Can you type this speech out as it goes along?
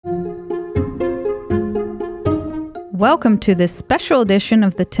welcome to this special edition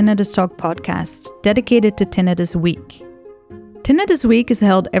of the Tinnitus Talk podcast, dedicated to Tinnitus Week. Tinnitus Week is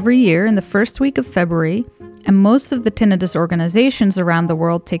held every year in the first week of February, and most of the tinnitus organizations around the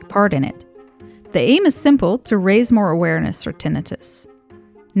world take part in it. The aim is simple: to raise more awareness for tinnitus.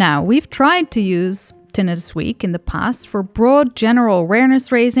 Now, we've tried to use Tinnitus Week in the past for broad general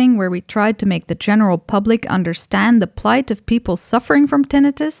awareness raising, where we tried to make the general public understand the plight of people suffering from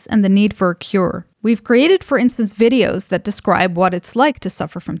tinnitus and the need for a cure. We've created, for instance, videos that describe what it's like to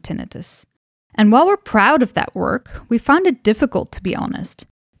suffer from tinnitus. And while we're proud of that work, we found it difficult, to be honest,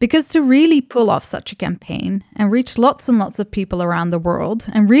 because to really pull off such a campaign and reach lots and lots of people around the world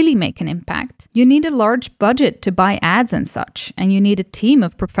and really make an impact, you need a large budget to buy ads and such, and you need a team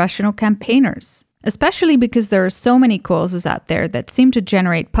of professional campaigners. Especially because there are so many causes out there that seem to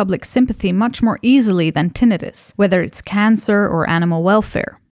generate public sympathy much more easily than tinnitus, whether it's cancer or animal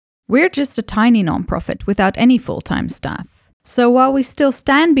welfare. We're just a tiny nonprofit without any full-time staff. So while we still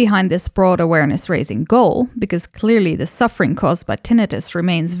stand behind this broad awareness-raising goal, because clearly the suffering caused by tinnitus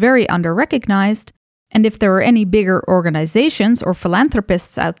remains very under-recognized, and if there are any bigger organizations or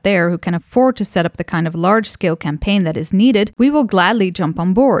philanthropists out there who can afford to set up the kind of large-scale campaign that is needed, we will gladly jump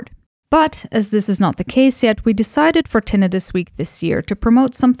on board. But, as this is not the case yet, we decided for Tinnitus Week this year to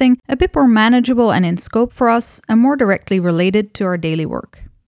promote something a bit more manageable and in scope for us and more directly related to our daily work.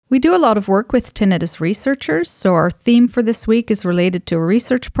 We do a lot of work with tinnitus researchers, so our theme for this week is related to a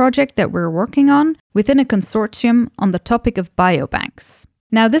research project that we're working on within a consortium on the topic of biobanks.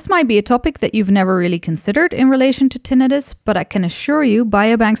 Now, this might be a topic that you've never really considered in relation to tinnitus, but I can assure you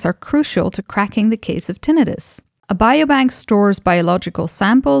biobanks are crucial to cracking the case of tinnitus. A biobank stores biological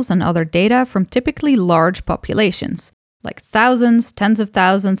samples and other data from typically large populations, like thousands, tens of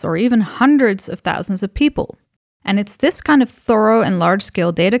thousands, or even hundreds of thousands of people. And it's this kind of thorough and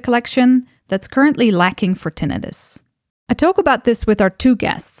large-scale data collection that's currently lacking for tinnitus. I talk about this with our two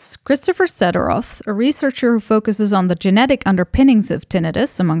guests, Christopher Sederoth, a researcher who focuses on the genetic underpinnings of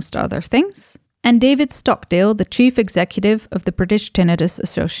tinnitus, amongst other things, and David Stockdale, the chief executive of the British Tinnitus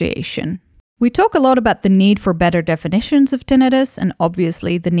Association. We talk a lot about the need for better definitions of tinnitus and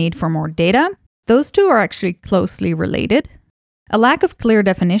obviously the need for more data. Those two are actually closely related. A lack of clear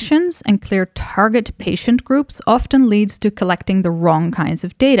definitions and clear target patient groups often leads to collecting the wrong kinds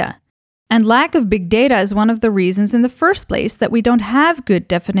of data. And lack of big data is one of the reasons in the first place that we don't have good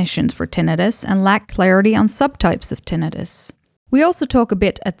definitions for tinnitus and lack clarity on subtypes of tinnitus. We also talk a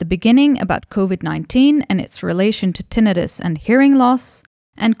bit at the beginning about COVID-19 and its relation to tinnitus and hearing loss.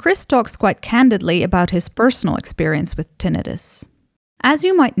 And Chris talks quite candidly about his personal experience with tinnitus. As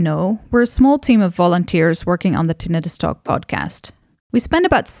you might know, we're a small team of volunteers working on the Tinnitus Talk podcast. We spend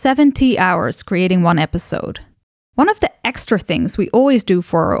about 70 hours creating one episode. One of the extra things we always do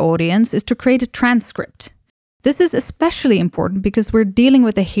for our audience is to create a transcript. This is especially important because we're dealing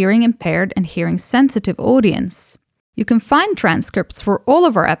with a hearing impaired and hearing sensitive audience. You can find transcripts for all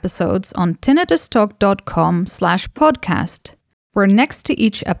of our episodes on tinnitustalk.com/podcast. Where next to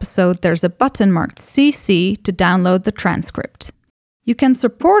each episode there's a button marked CC to download the transcript. You can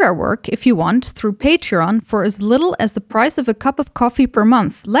support our work if you want through Patreon for as little as the price of a cup of coffee per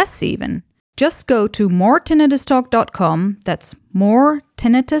month, less even. Just go to moretinnitustalk.com, that's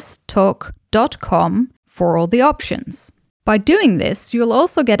moretinnitustalk.com for all the options. By doing this, you'll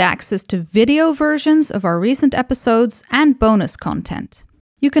also get access to video versions of our recent episodes and bonus content.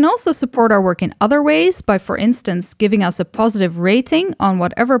 You can also support our work in other ways by, for instance, giving us a positive rating on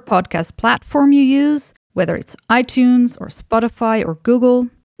whatever podcast platform you use, whether it's iTunes or Spotify or Google,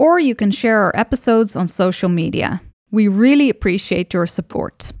 or you can share our episodes on social media. We really appreciate your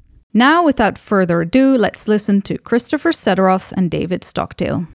support. Now, without further ado, let's listen to Christopher Sederoth and David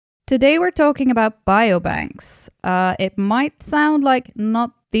Stockdale. Today we're talking about biobanks. It might sound like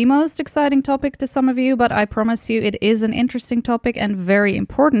not the most exciting topic to some of you, but I promise you it is an interesting topic and very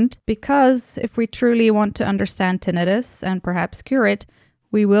important because if we truly want to understand tinnitus and perhaps cure it,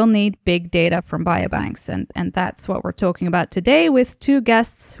 we will need big data from biobanks. And that's what we're talking about today with two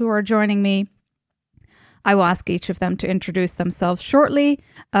guests who are joining me. I will ask each of them to introduce themselves shortly,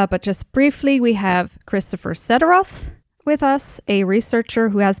 but just briefly, we have Christopher Sederoth with us, a researcher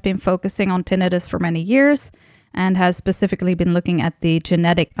who has been focusing on tinnitus for many years and has specifically been looking at the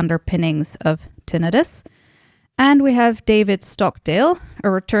genetic underpinnings of tinnitus. And we have David Stockdale, a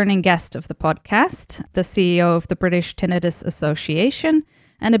returning guest of the podcast, the CEO of the British Tinnitus Association,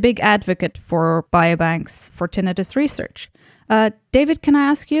 and a big advocate for biobanks for tinnitus research. David, can I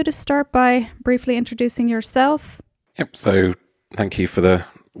ask you to start by briefly introducing yourself? Yep, so thank you for the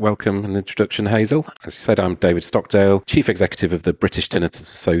Welcome and introduction, Hazel. As you said, I'm David Stockdale, Chief Executive of the British Tinnitus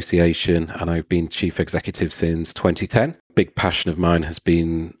Association, and I've been Chief Executive since 2010. Big passion of mine has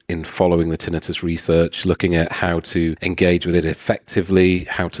been in following the tinnitus research, looking at how to engage with it effectively,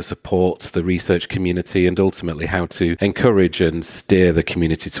 how to support the research community, and ultimately how to encourage and steer the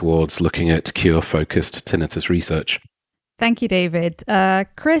community towards looking at cure-focused tinnitus research. Thank you, David.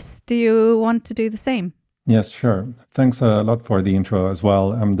 Chris, do you want to do the same? Yes, sure. Thanks a lot for the intro as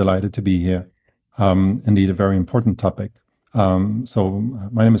well. I'm delighted to be here. Indeed, a very important topic. So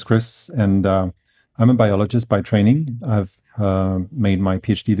my name is Chris, and I'm a biologist by training. I've made my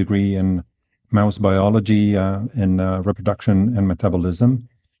PhD degree in mouse biology, in reproduction and metabolism.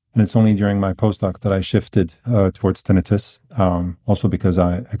 And it's only during my postdoc that I shifted towards tinnitus, also because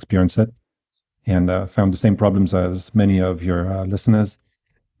I experienced it and found the same problems as many of your listeners.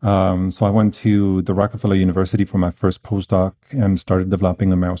 So I went to the Rockefeller University for my first postdoc and started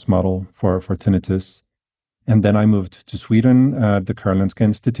developing a mouse model for tinnitus. And then I moved to Sweden at the Karolinska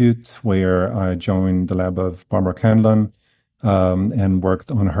Institute, where I joined the lab of Barbara Candlon and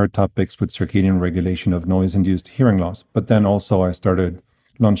worked on her topics with circadian regulation of noise-induced hearing loss. But then also I started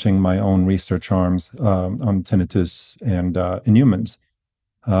launching my own research arms on tinnitus and in humans.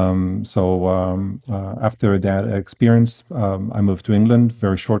 After that experience, I moved to England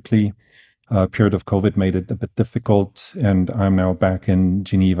very shortly. A period of COVID made it a bit difficult, and I'm now back in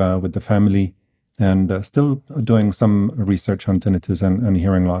Geneva with the family and still doing some research on tinnitus and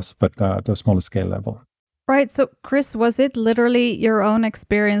hearing loss, but at a smaller scale level. Right. So, Chris, was it literally your own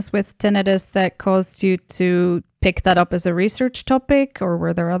experience with tinnitus that caused you to pick that up as a research topic, or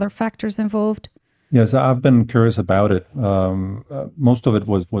were there other factors involved? Yes, I've been curious about it. Most of it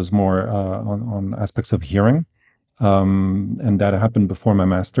was more on aspects of hearing, and that happened before my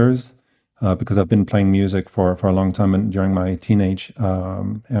master's because I've been playing music for a long time and during my teenage,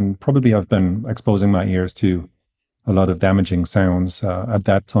 and probably I've been exposing my ears to a lot of damaging sounds. At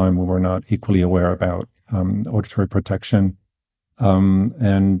that time, we were not equally aware about auditory protection.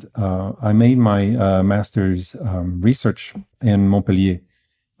 I made my master's research in Montpellier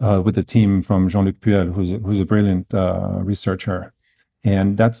with a team from Jean-Luc Puel, who's a brilliant researcher.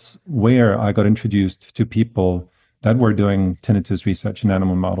 And that's where I got introduced to people that were doing tinnitus research in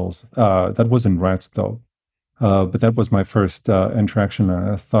animal models. That was in rats, though. But that was my first interaction.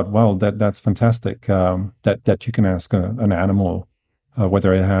 And I thought, wow, that's fantastic, that you can ask an animal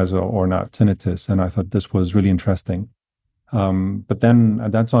whether it has or not tinnitus. And I thought this was really interesting. But then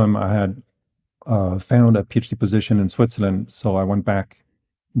at that time, I had found a PhD position in Switzerland. So I went back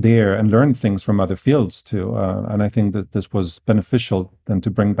there and learned things from other fields too. And I think that this was beneficial then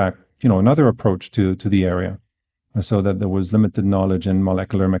to bring back, another approach to the area, so that there was limited knowledge in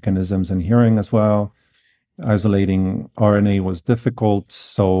molecular mechanisms in hearing as well. Isolating RNA was difficult.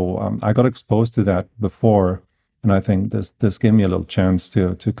 So I got exposed to that before. And I think this gave me a little chance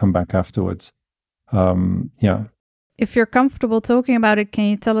to come back afterwards. Yeah. If you're comfortable talking about it, can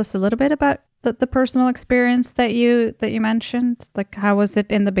you tell us a little bit about the personal experience that you mentioned? Like, how was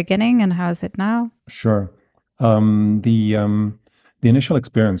it in the beginning and how is it now? Sure. The initial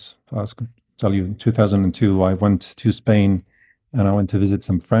experience, I was going to tell you, in 2002, I went to Spain and I went to visit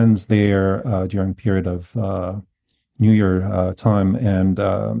some friends there during a period of New Year time.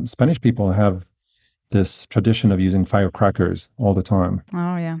 And Spanish people have this tradition of using firecrackers all the time.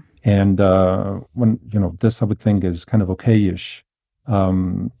 Oh, yeah. And when, this I would think is kind of okay-ish.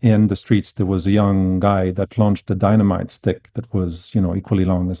 In the streets, there was a young guy that launched a dynamite stick that was, equally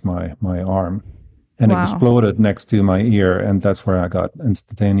long as my arm. And It exploded next to my ear. And that's where I got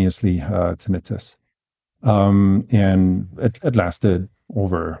instantaneously tinnitus. And it lasted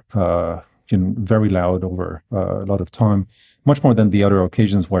over, very loud over a lot of time, much more than the other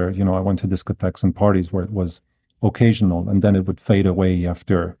occasions where, I went to discotheques and parties where it was occasional and then it would fade away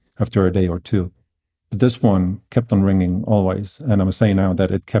after a day or two. But this one kept on ringing always. And I must say now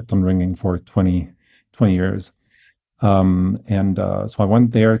that it kept on ringing for 20 years. So I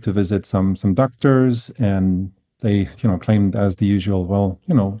went there to visit some doctors and they, claimed as the usual, well,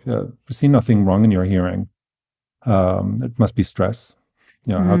 we see nothing wrong in your hearing. It must be stress.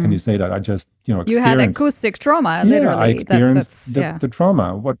 How can you say that? I just, experienced... You had acoustic trauma, literally. Yeah, I experienced the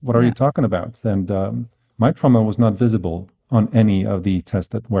trauma. What are you talking about? And my trauma was not visible on any of the tests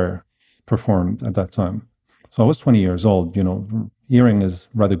that were performed at that time. So I was 20 years old. Hearing is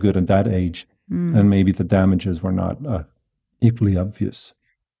rather good at that age, and maybe the damages were not equally obvious.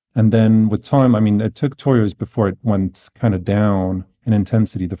 And then with time, it took 2 years before it went kind of down in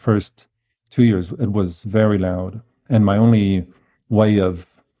intensity. The first 2 years, it was very loud. And my only way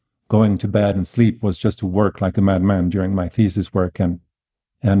of going to bed and sleep was just to work like a madman during my thesis work. And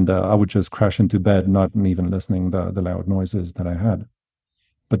And I would just crash into bed, not even listening the loud noises that I had.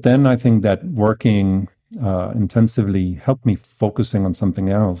 But then I think that working intensively helped me focusing on something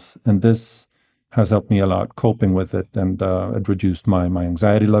else. And this has helped me a lot coping with it. And it reduced my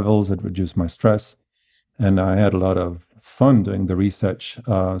anxiety levels, it reduced my stress. And I had a lot of fun doing the research.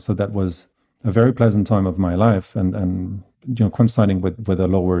 So that was a very pleasant time of my life, and coinciding with a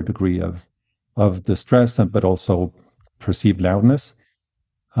lower degree of the stress, but also perceived loudness.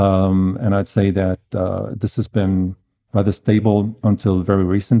 And I'd say that this has been rather stable until very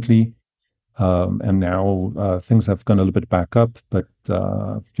recently. And now things have gone a little bit back up, but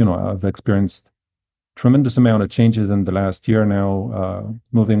I've experienced tremendous amount of changes in the last year now,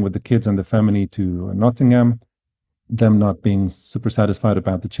 moving with the kids and the family to Nottingham, them not being super satisfied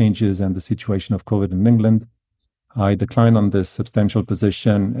about the changes and the situation of COVID in England. I declined on this substantial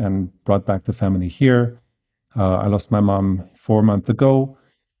position and brought back the family here. I lost my mom 4 months ago,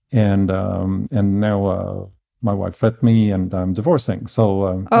 and now my wife left me, and I'm divorcing.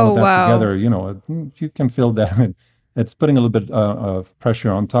 So all of that together, you can feel that it's putting a little bit of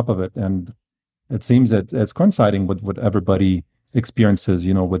pressure on top of it, and it seems that it's coinciding with what everybody experiences,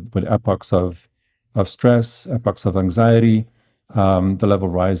 with epochs of stress, epochs of anxiety. The level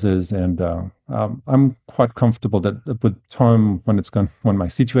rises, and I'm quite comfortable that with time, when my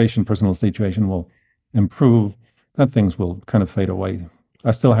personal situation will improve, that things will kind of fade away.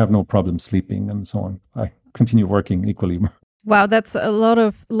 I still have no problem sleeping and so on. I continue working equally. Wow, that's a lot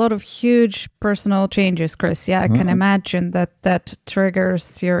of huge personal changes, Chris. Yeah, I can imagine that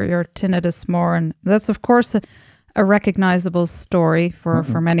triggers your tinnitus more, and that's of course a recognizable story for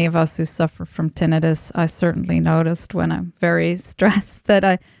many of us who suffer from tinnitus. I certainly noticed when I'm very stressed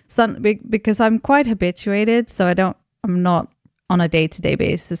that because I'm quite habituated, so I'm not on a day-to-day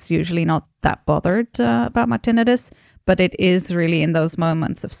basis usually not that bothered about my tinnitus, but it is really in those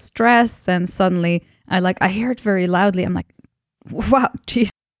moments of stress, then suddenly I hear it very loudly. I'm like, wow,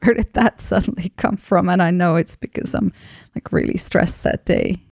 geez, where did that suddenly come from? And I know it's because I'm really stressed that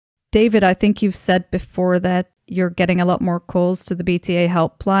day. David, I think you've said before that you're getting a lot more calls to the BTA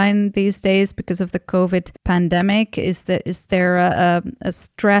helpline these days because of the COVID pandemic. Is there a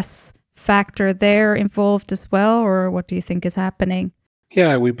stress factor there involved as well, or what do you think is happening?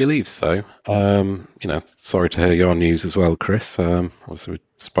 Yeah, we believe so. Sorry to hear your news as well, Chris. Obviously, we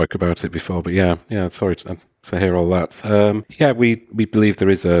spoke about it before, but sorry to hear all that. We believe there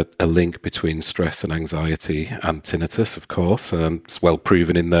is a link between stress and anxiety and tinnitus, of course. It's well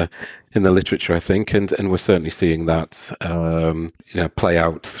proven in the literature, I think, and we're certainly seeing that play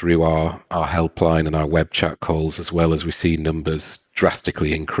out through our helpline and our web chat calls, as well as we see numbers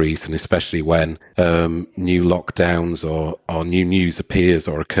drastically increase, and especially when new lockdowns or new news appears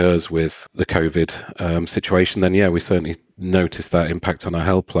or occurs with the COVID situation, then we certainly notice that impact on our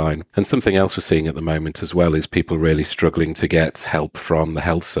helpline. And something else we're seeing at the moment as well is people really struggling to get help from the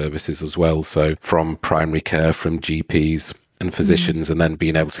health services as well, so from primary care, from GPs and physicians, and then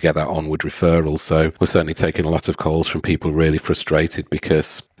being able to get that onward referral. So we're certainly taking a lot of calls from people really frustrated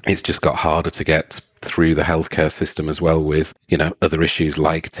because it's just got harder to get through the healthcare system as well with, other issues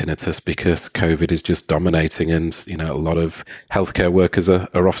like tinnitus, because COVID is just dominating, and, a lot of healthcare workers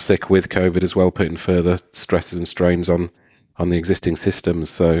are off sick with COVID as well, putting further stresses and strains on the existing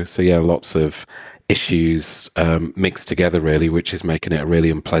systems. So lots of issues mixed together really, which is making it a really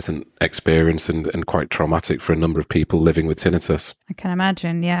unpleasant experience and quite traumatic for a number of people living with tinnitus. I can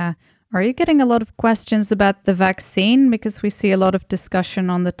imagine, yeah. Are you getting a lot of questions about the vaccine? Because we see a lot of discussion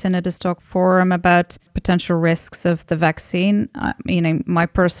on the Tinnitus Talk forum about potential risks of the vaccine. My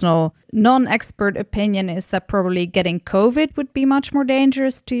personal non-expert opinion is that probably getting COVID would be much more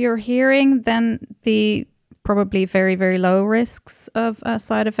dangerous to your hearing than the probably very, very low risks of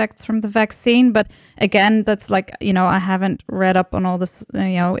side effects from the vaccine. But again, that's I haven't read up on all this,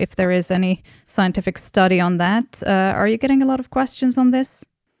 if there is any scientific study on that. Are you getting a lot of questions on this?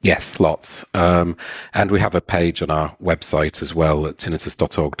 Yes, lots. And we have a page on our website as well at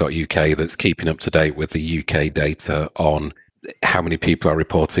tinnitus.org.uk that's keeping up to date with the UK data on how many people are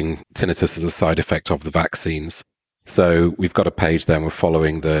reporting tinnitus as a side effect of the vaccines. So we've got a page there and we're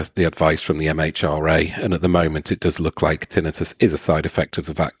following the advice from the MHRA. And at the moment, it does look like tinnitus is a side effect of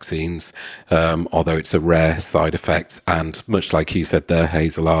the vaccines, although it's a rare side effect. And much like you said there,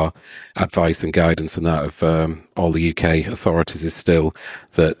 Hazel, our advice and guidance and that of all the UK authorities is still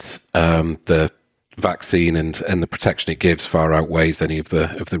that the vaccine and the protection it gives far outweighs any of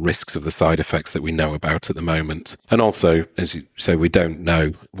the risks of the side effects that we know about at the moment. And also, as you say, we don't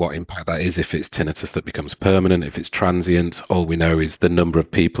know what impact that is, if it's tinnitus that becomes permanent, if it's transient. All we know is the number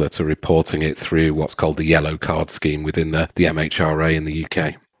of people that are reporting it through what's called the yellow card scheme within the MHRA in the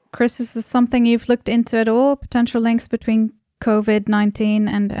UK. Chris, is this something you've looked into at all? Potential links between COVID-19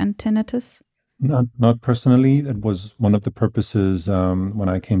 and tinnitus? Not personally. It was one of the purposes when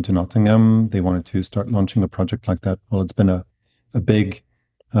I came to Nottingham. They wanted to start launching a project like that. Well, it's been a big,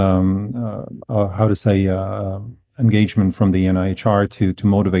 engagement from the NIHR to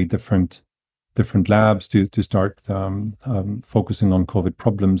motivate different labs to start focusing on COVID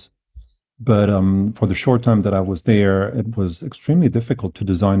problems. But for the short time that I was there, it was extremely difficult to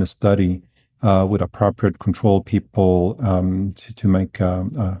design a study with appropriate control people to make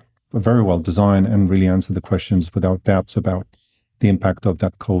a very well designed and really answer the questions without doubts about the impact of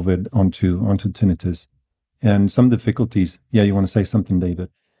that COVID onto tinnitus. And some difficulties. Yeah, you want to say something, David?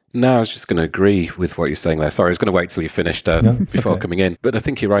 No, I was just going to agree with what you're saying there. Sorry, I was going to wait till you finished before coming in. But I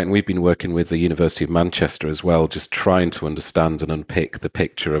think you're right, and we've been working with the University of Manchester as well, just trying to understand and unpick the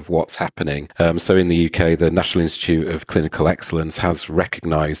picture of what's happening. So in the UK, the National Institute of Clinical Excellence has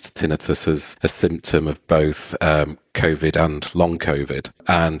recognised tinnitus as a symptom of both COVID and long COVID.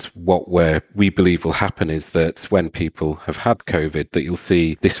 And what we believe will happen is that when people have had COVID, that you'll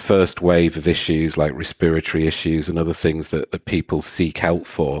see this first wave of issues like respiratory issues and other things that people seek help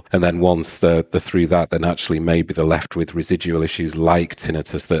for. And then once they're through that, then actually maybe they're left with residual issues like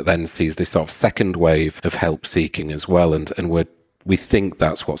tinnitus that then sees this sort of second wave of help seeking as well. And we think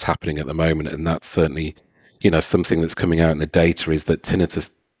that's what's happening at the moment. And that's certainly, something that's coming out in the data is that tinnitus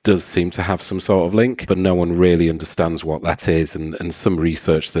does seem to have some sort of link, but no one really understands what that is. And some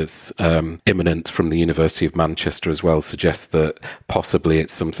research that's imminent from the University of Manchester as well suggests that possibly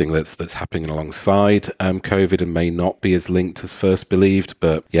it's something that's happening alongside COVID and may not be as linked as first believed.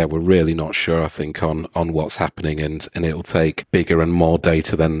 But yeah, we're really not sure, I think, on what's happening, and it'll take bigger and more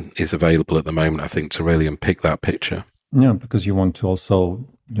data than is available at the moment, I think, to really unpick that picture. Yeah, because you want to also,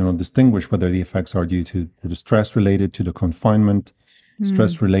 distinguish whether the effects are due to the stress related to the confinement,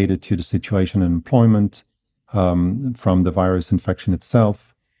 stress related to the situation in employment, from the virus infection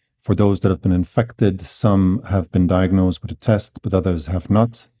itself. For those that have been infected, some have been diagnosed with a test, but others have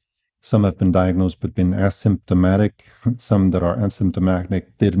not. Some have been diagnosed but been asymptomatic. Some that are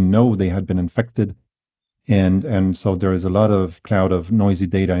asymptomatic didn't know they had been infected. And so there is a lot of cloud of noisy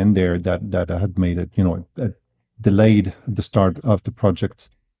data in there that had made it, delayed the start of the project.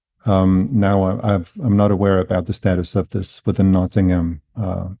 Now I'm not aware about the status of this within Nottingham,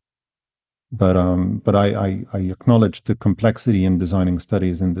 but I acknowledge the complexity in designing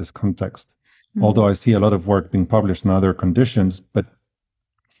studies in this context. Although I see a lot of work being published in other conditions, but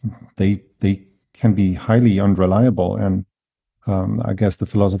they can be highly unreliable. And I guess the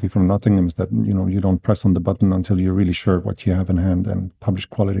philosophy from Nottingham is that you don't press on the button until you're really sure what you have in hand and publish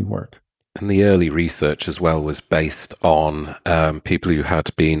quality work. And the early research as well was based on people who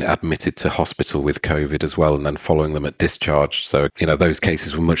had been admitted to hospital with COVID as well, and then following them at discharge. So, those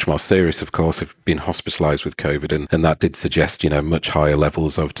cases were much more serious, of course, have been hospitalized with COVID. And that did suggest, much higher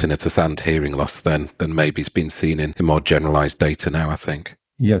levels of tinnitus and hearing loss than maybe has been seen in more generalized data now, I think.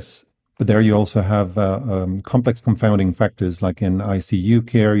 Yes. But there you also have complex confounding factors, like in ICU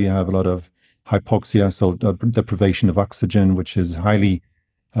care, you have a lot of hypoxia, so deprivation of oxygen, which is highly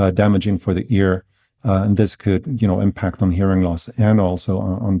damaging for the ear, and this could, impact on hearing loss and also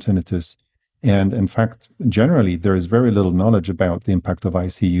on tinnitus. And in fact, generally, there is very little knowledge about the impact of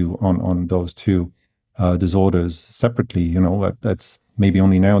ICU on those two disorders separately. That's maybe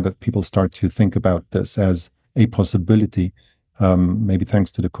only now that people start to think about this as a possibility. Maybe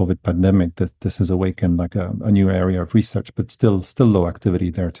thanks to the COVID pandemic, that this has awakened like a new area of research, but still low activity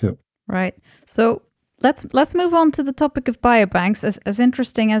there too. Right. So Let's move on to the topic of biobanks. As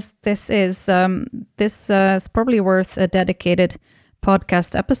interesting as this is probably worth a dedicated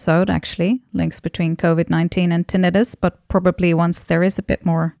podcast episode, actually, links between COVID-19 and tinnitus, but probably once there is a bit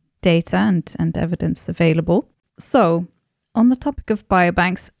more data and evidence available. So, on the topic of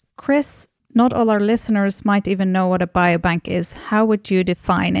biobanks, Chris, not all our listeners might even know what a biobank is. How would you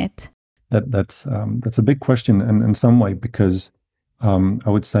define it? That's a big question in some way, because I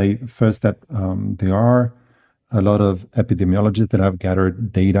would say first that there are a lot of epidemiologists that have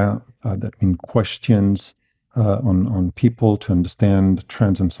gathered data that mean questions on people to understand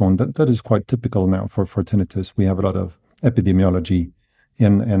trends and so on. That is quite typical now for tinnitus. We have a lot of epidemiology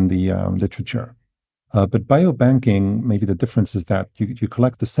in the literature. But biobanking, maybe the difference is that you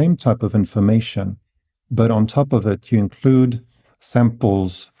collect the same type of information, but on top of it, you include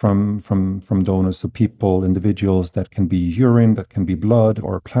samples from donors, so people, individuals, that can be urine, that can be blood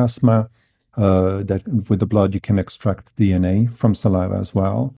or plasma. That with the blood you can extract DNA, from saliva as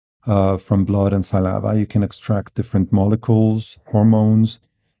well. From blood and saliva you can extract different molecules, hormones,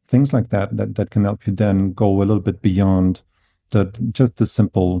 things like that can help you then go a little bit beyond just the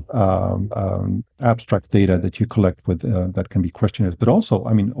simple abstract data that you collect with that can be questionnaires. But also,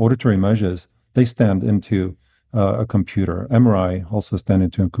 I mean, auditory measures, they stand into a computer. MRI also stand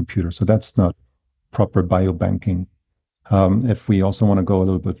into a computer. So that's not proper biobanking. If we also want to go a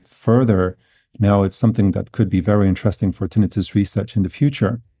little bit further, now it's something that could be very interesting for tinnitus research in the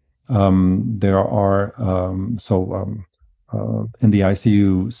future. There are, in the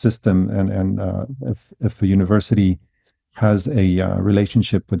ICU system, and if a university has a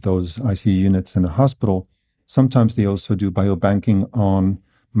relationship with those ICU units in a hospital, sometimes they also do biobanking on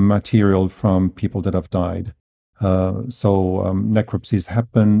material from people that have died. Necropsies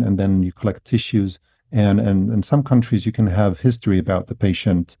happen, and then you collect tissues. And in some countries, you can have history about the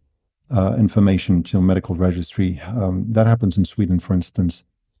patient, information, medical registry. That happens in Sweden, for instance.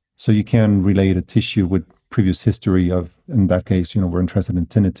 So you can relate a tissue with previous history of, in that case, we're interested in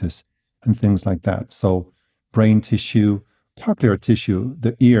tinnitus and things like that. So brain tissue, cochlear tissue,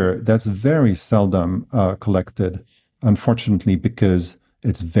 the ear, that's very seldom collected, unfortunately, because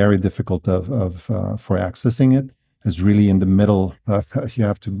it's very difficult for accessing it. It's really in the middle. You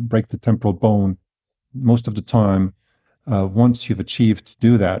have to break the temporal bone. Most of the time, once you've achieved to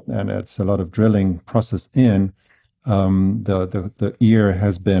do that, and it's a lot of drilling process in, the ear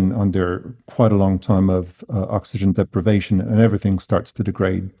has been under quite a long time of oxygen deprivation, and everything starts to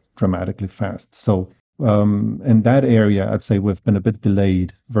degrade dramatically fast. So in that area, I'd say we've been a bit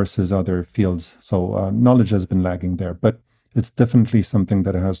delayed versus other fields. So knowledge has been lagging there, but it's definitely something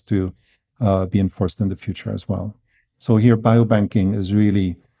that has to be enforced in the future as well. So here, biobanking is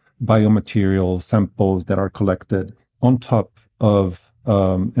really biomaterial samples that are collected on top of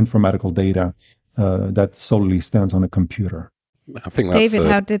informatical data that solely stands on a computer. I think that's David,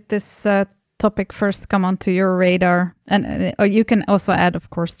 how did this topic first come onto your radar? And you can also add, of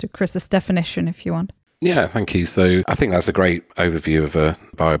course, to Chris's definition if you want. Yeah, thank you. So I think that's a great overview of a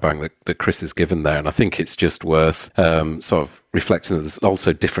biobank that Chris has given there. And I think it's just worth sort of reflecting that there's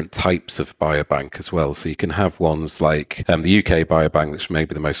also different types of biobank as well. So you can have ones like the UK biobank, which may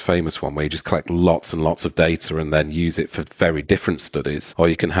be the most famous one, where you just collect lots and lots of data and then use it for very different studies. Or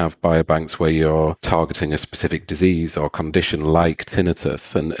you can have biobanks where you're targeting a specific disease or condition like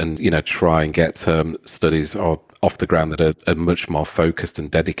tinnitus and try and get studies or off the ground that are much more focused and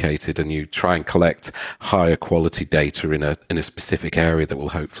dedicated, and you try and collect higher quality data in a specific area that will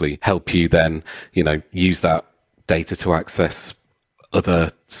hopefully help you then, use that data to access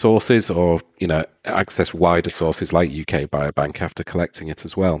other sources or, access wider sources like UK Biobank after collecting it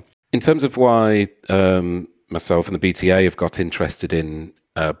as well. In terms of why myself and the BTA have got interested in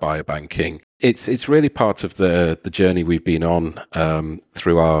biobanking, it's really part of the journey we've been on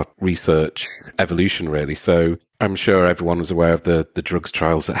through our research evolution, really. So I'm sure everyone was aware of the drugs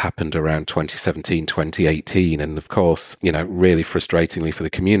trials that happened around 2017, 2018. And of course, really frustratingly for the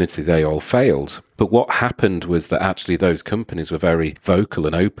community, they all failed. But what happened was that actually those companies were very vocal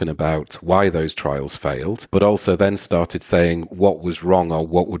and open about why those trials failed, but also then started saying what was wrong or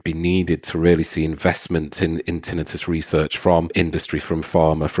what would be needed to really see investment in tinnitus research from industry, from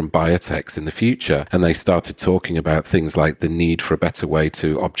pharma, from biotechs in the future. And they started talking about things like the need for a better way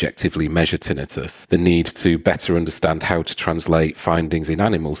to objectively measure tinnitus, the need to better understand how to translate findings in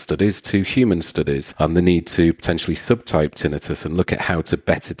animal studies to human studies, and the need to potentially subtype tinnitus and look at how to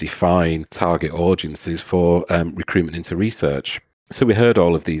better define target audiences for recruitment into research. So we heard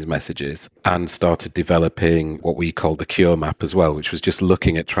all of these messages and started developing what we called the Cure Map as well, which was just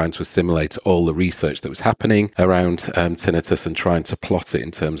looking at trying to assimilate all the research that was happening around tinnitus and trying to plot it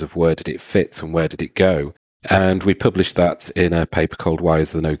in terms of where did it fit and where did it go. And we published that in a paper called Why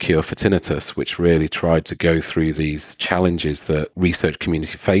Is There No Cure for Tinnitus, which really tried to go through these challenges that research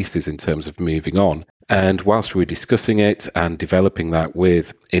community faces in terms of moving on. And whilst we were discussing it and developing that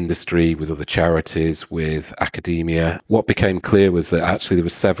with industry, with other charities, with academia, what became clear was that actually there were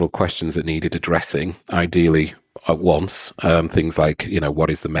several questions that needed addressing, ideally at once. Things like, what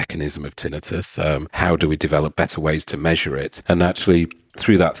is the mechanism of tinnitus? How do we develop better ways to measure it? And actually,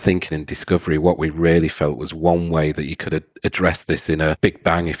 through that thinking and discovery, what we really felt was one way that you could address this in a big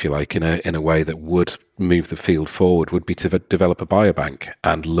bang, if you like, in a way that would move the field forward would be to develop a biobank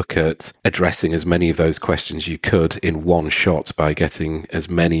and look at addressing as many of those questions you could in one shot by getting as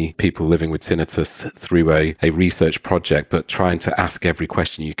many people living with tinnitus through a research project, but trying to ask every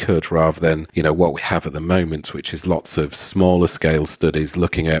question you could rather than, what we have at the moment, which is lots of smaller scale studies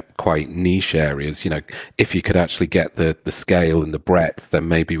looking at quite niche areas. If you could actually get the scale and the breadth, then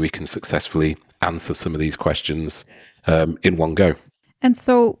maybe we can successfully answer some of these questions in one go. And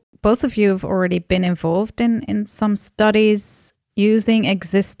so both of you have already been involved in some studies using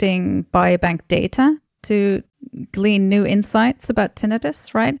existing biobank data to glean new insights about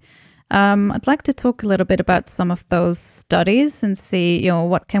tinnitus, right? I'd like to talk a little bit about some of those studies and see,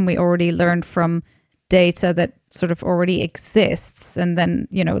 what can we already learn from data that sort of already exists. And then,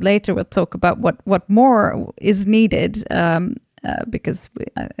 later we'll talk about what more is needed, because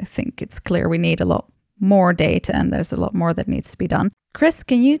I think it's clear we need a lot more data and there's a lot more that needs to be done. Chris,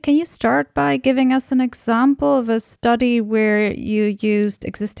 can you start by giving us an example of a study where you used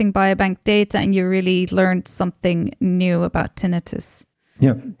existing biobank data and you really learned something new about tinnitus?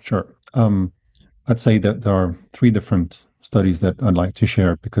 Yeah, sure. I'd say that there are 3 different studies that I'd like to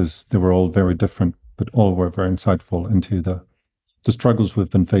share because they were all very different, but all were very insightful into the struggles we've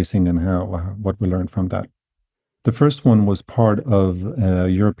been facing and what we learned from that. The first one was part of a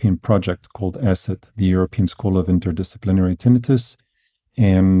European project called ESSET, the European School of Interdisciplinary Tinnitus.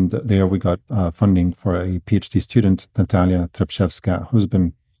 And there we got funding for a PhD student, Natalia Trepchevska, who's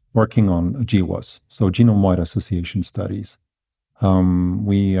been working on GWAS, so genome-wide association studies.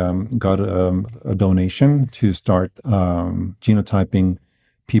 We got a donation to start genotyping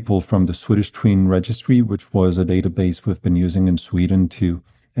people from the Swedish Twin Registry, which was a database we've been using in Sweden to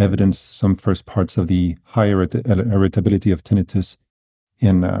evidence some first parts of the high heritability of tinnitus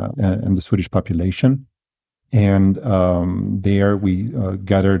in the Swedish population. And there we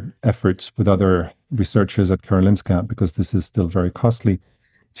gathered efforts with other researchers at Karolinska, because this is still very costly,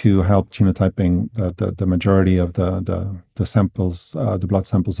 to help genotyping the majority of the samples, the blood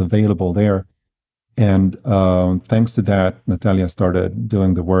samples available there. And thanks to that, Natalia started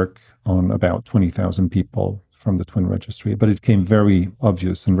doing the work on about 20,000 people from the Twin Registry. But it became very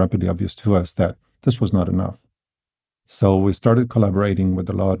obvious and rapidly obvious to us that this was not enough. So we started collaborating with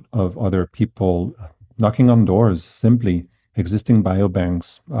a lot of other people, knocking on doors, simply existing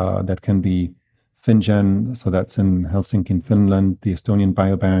biobanks that can be FinGen, so that's in Helsinki, in Finland, the Estonian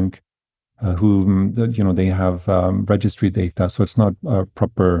Biobank, they have registry data, so it's not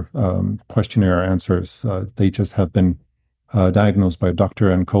proper questionnaire answers. They just have been diagnosed by a doctor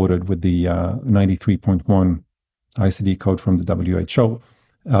and coded with the 93.1 ICD code from the WHO,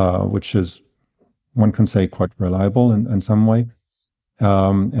 which is, one can say, quite reliable in some way.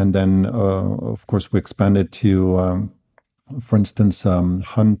 And then, of course, we expanded to, for instance,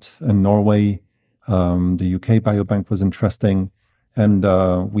 Hunt in Norway. The UK Biobank was interesting. And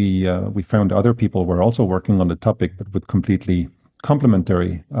we found other people were also working on the topic, but with completely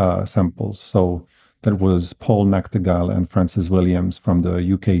complementary samples. So that was Paul Nachtigal and Francis Williams from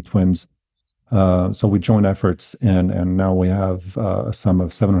the UK Twins. So we joined efforts, and now we have a sum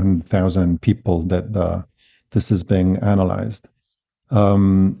of 700,000 people that this is being analyzed.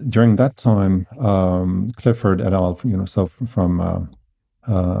 During that time, Clifford et al., from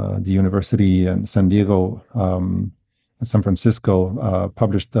the university in San Diego, San Francisco,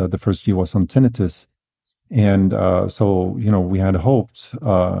 published the first GWAS on tinnitus. And so, we had hoped,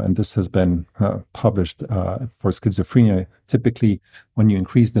 and this has been published for schizophrenia. Typically, when you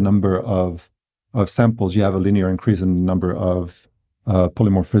increase the number of samples, you have a linear increase in the number of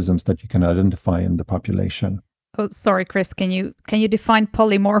polymorphisms that you can identify in the population. Oh, sorry, Chris, can you define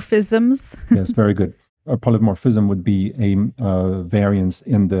polymorphisms? Yes, very good. A polymorphism would be a variance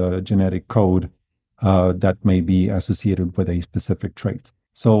in the genetic code that may be associated with a specific trait.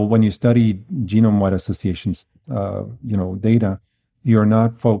 So when you study genome-wide associations, data, you're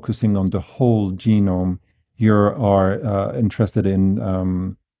not focusing on the whole genome. You are interested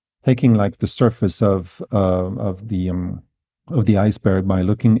in taking like the surface of the iceberg by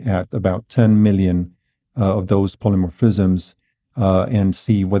looking at about 10 million of those polymorphisms and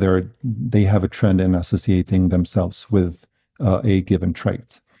see whether they have a trend in associating themselves with a given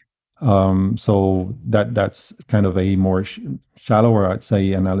trait. So that's kind of a more shallower, I'd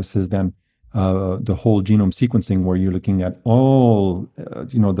say, analysis than the whole genome sequencing, where you're looking at all,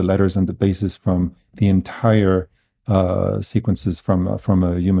 the letters and the bases from the entire sequences from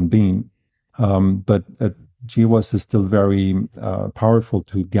a human being. But GWAS is still very powerful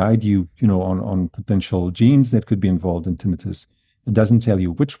to guide you, on potential genes that could be involved in tinnitus. It doesn't tell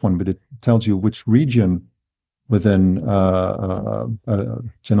you which one, but it tells you which region within a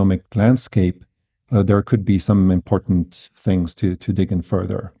genomic landscape there could be some important things to dig in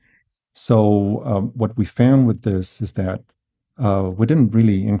further. So what we found with this is that we didn't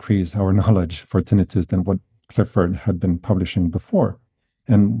really increase our knowledge for tinnitus than what Clifford had been publishing before.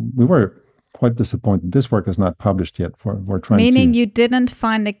 And we were quite disappointed. This work is not published yet. We're trying Meaning you didn't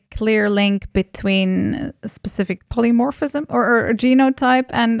find a clear link between a specific polymorphism or genotype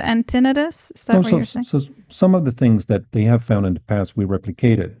and tinnitus? Is that what you're saying? So some of the things that they have found in the past, we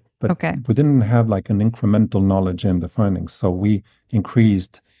replicated. But we didn't have like an incremental knowledge in the findings. So we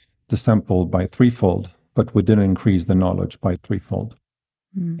increased the sample by threefold, but we didn't increase the knowledge by threefold.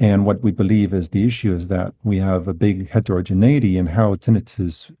 And what we believe is the issue is that we have a big heterogeneity in how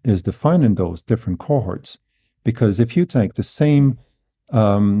tinnitus is defined in those different cohorts. Because if you take the same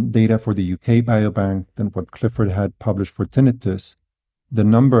data for the UK Biobank than what Clifford had published for tinnitus, the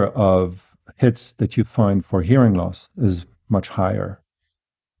number of hits that you find for hearing loss is much higher.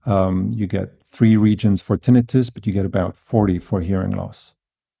 You get 3 regions for tinnitus, but you get about 40 for hearing loss.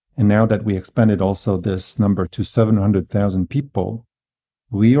 And now that we expanded also this number to 700,000 people,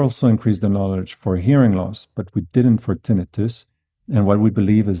 we also increased the knowledge for hearing loss, but we didn't for tinnitus. And what we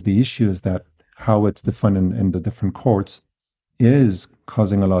believe is the issue is that how it's defined in the different cohorts is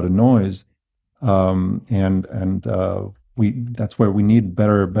causing a lot of noise. That's where we need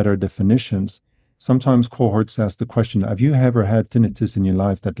better definitions. Sometimes cohorts ask the question, have you ever had tinnitus in your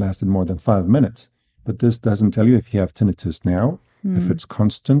life that lasted more than 5 minutes? But this doesn't tell you if you have tinnitus now, if it's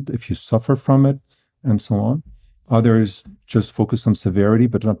constant, if you suffer from it, and so on. Others just focus on severity,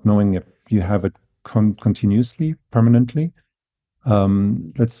 but not knowing if you have it continuously, permanently.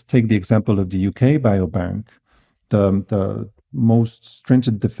 Let's take the example of the UK Biobank. The most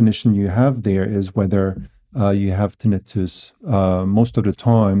stringent definition you have there is whether you have tinnitus most of the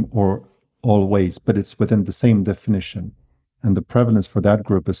time or always, but it's within the same definition. And the prevalence for that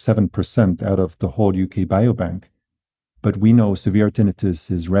group is 7% out of the whole UK Biobank. But we know severe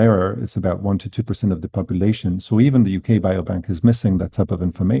tinnitus is rarer. It's about 1 to 2% of the population. So even the UK Biobank is missing that type of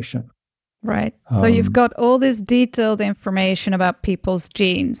information. Right. So you've got all this detailed information about people's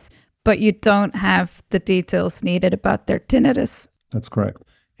genes, but you don't have the details needed about their tinnitus. That's correct.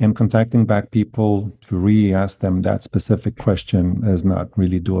 And contacting back people to re-ask them that specific question is not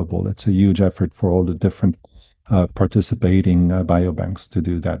really doable. It's a huge effort for all the different participating biobanks to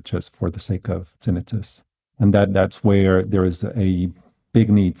do that just for the sake of tinnitus. And that's where there is a big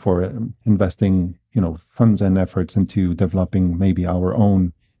need for investing, funds and efforts into developing maybe our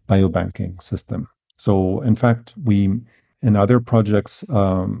own biobanking system. So, in fact, in other projects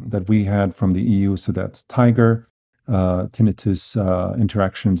that we had from the EU, so that's TIGER, tinnitus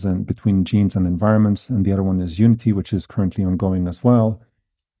interactions between genes and environments, and the other one is Unity, which is currently ongoing as well.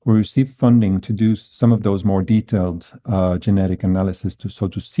 We received funding to do some of those more detailed genetic analysis to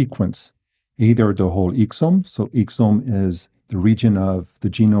sequence either the whole exome. So exome is the region of the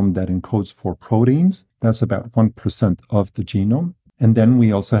genome that encodes for proteins. That's about 1% of the genome. And then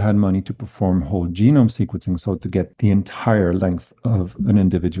we also had money to perform whole genome sequencing, so to get the entire length of an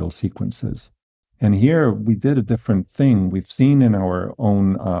individual sequences. And here we did a different thing. We've seen in our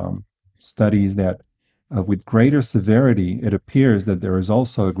own studies that with greater severity, it appears that there is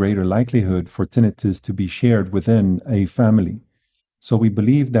also a greater likelihood for tinnitus to be shared within a family. So we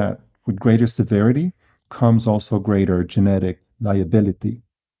believe that with greater severity comes also greater genetic liability.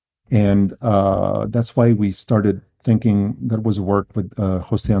 And that's why we started thinking that was work with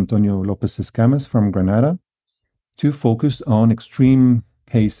Jose Antonio Lopez Escamas from Granada to focus on extreme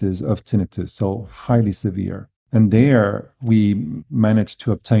cases of tinnitus, so highly severe. And there we managed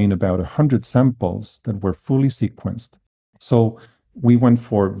to obtain about 100 samples that were fully sequenced. So we went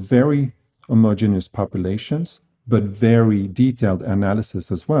for very homogeneous populations, but very detailed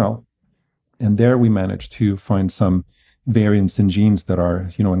analysis as well. And there we managed to find some variants in genes that are,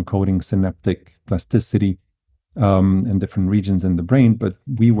 encoding synaptic plasticity in different regions in the brain, but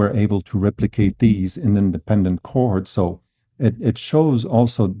we were able to replicate these in independent cohorts. So it shows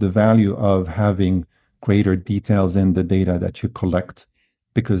also the value of having greater details in the data that you collect,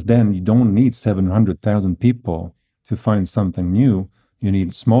 because then you don't need 700,000 people to find something new. You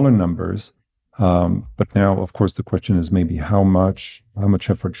need smaller numbers. But now, of course, the question is maybe how much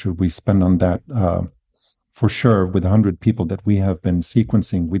effort should we spend on that? For sure, with 100 people that we have been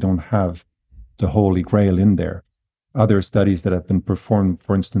sequencing, we don't have the holy grail in there. Other studies that have been performed,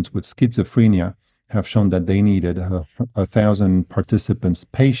 for instance, with schizophrenia, have shown that they needed 1,000 participants,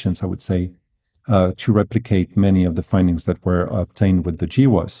 patients, I would say, to replicate many of the findings that were obtained with the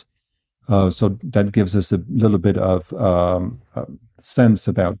GWAS. So that gives us a little bit of sense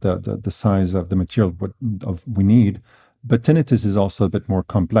about the size of the material we need. But tinnitus is also a bit more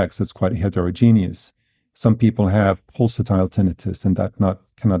complex. It's quite heterogeneous. Some people have pulsatile tinnitus, and that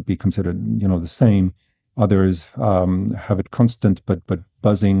cannot be considered, the same. Others have it constant, but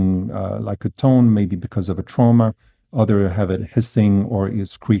buzzing like a tone, maybe because of a trauma. Others have it hissing or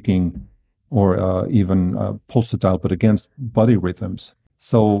is creaking, or even pulsatile, but against body rhythms.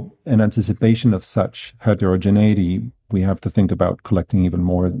 So in anticipation of such heterogeneity, we have to think about collecting even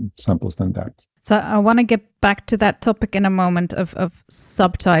more samples than that. So I want to get back to that topic in a moment of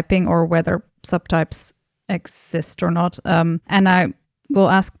subtyping, or whether subtypes exist or not. And I will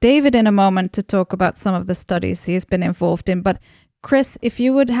ask David in a moment to talk about some of the studies he's been involved in. But Chris, if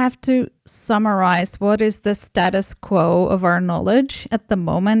you would have to summarize, what is the status quo of our knowledge at the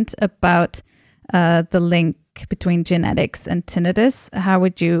moment about the link between genetics and tinnitus? How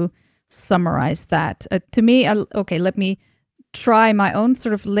would you summarize that? To me, let me try my own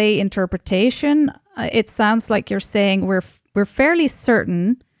sort of lay interpretation. It sounds like you're saying we're fairly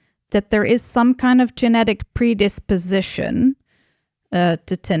certain that there is some kind of genetic predisposition to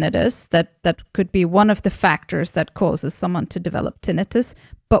tinnitus that could be one of the factors that causes someone to develop tinnitus,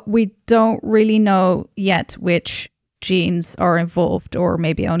 but we don't really know yet which genes are involved, or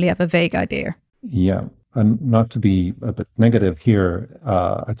maybe only have a vague idea. Yeah. And not to be a bit negative here,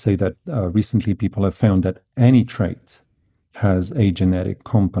 I'd say that recently people have found that any trait has a genetic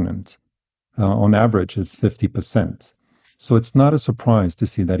component. On average, it's 50%. So it's not a surprise to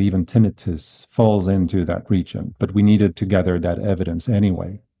see that even tinnitus falls into that region, but we needed to gather that evidence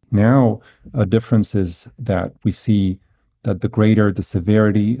anyway. Now, a difference is that we see that the greater the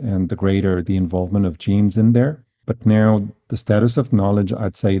severity and the greater the involvement of genes in there. But now the status of knowledge,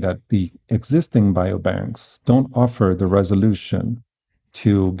 I'd say that the existing biobanks don't offer the resolution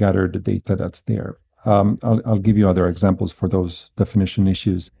to gather the data that's there. I'll give you other examples for those definition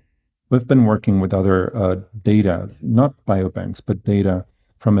issues. We've been working with other data, not biobanks, but data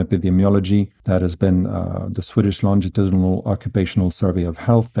from epidemiology. That has been the Swedish Longitudinal Occupational Survey of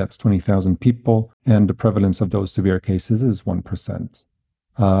Health. That's 20,000 people. And the prevalence of those severe cases is 1%.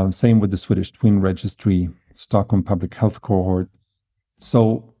 Same with the Swedish Twin Registry, Stockholm Public Health Cohort.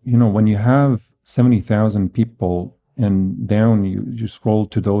 So, when you have 70,000 people and down you scroll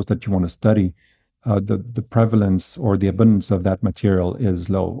to those that you want to study, the prevalence or the abundance of that material is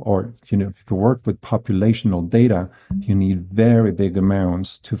low. Or, if you work with populational data, you need very big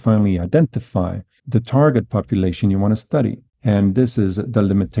amounts to finally identify the target population you want to study. And this is the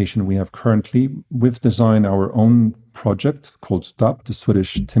limitation we have currently. We've designed our own project called STOP, the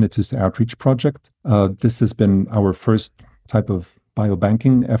Swedish Tinnitus Outreach Project. This has been our first type of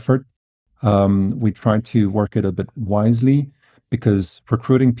biobanking effort. We try to work it a bit wisely because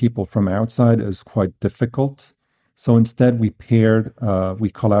recruiting people from outside is quite difficult. So instead, we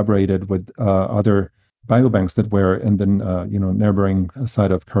collaborated with other biobanks that were in the neighboring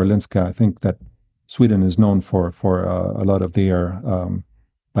side of Karolinska. I think that Sweden is known for a lot of their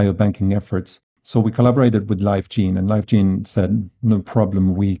biobanking efforts. So we collaborated with LifeGene, and LifeGene said, no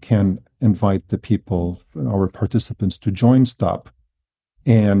problem, we can invite the people, our participants, to join STOP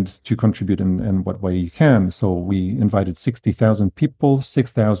and to contribute in what way you can. So we invited 60,000 people,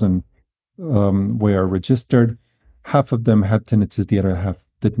 6,000 were registered. Half of them had tinnitus, the other half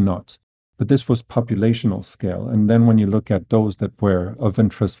did not. But this was populational scale. And then when you look at those that were of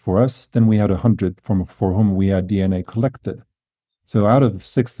interest for us, then we had 100 for whom we had DNA collected. So out of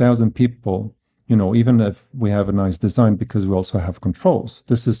 6,000 people, even if we have a nice design, because we also have controls,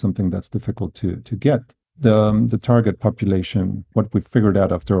 this is something that's difficult to get. The target population, what we figured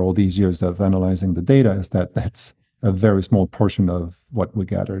out after all these years of analyzing the data, is that that's a very small portion of what we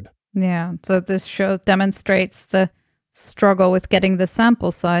gathered. Yeah, so this demonstrates the struggle with getting the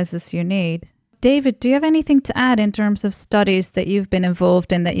sample sizes you need. David, do you have anything to add in terms of studies that you've been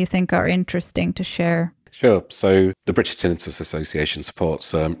involved in that you think are interesting to share? Sure. So the British Tinnitus Association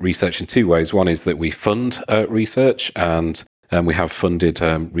supports research in two ways. One is that we fund research, and we have funded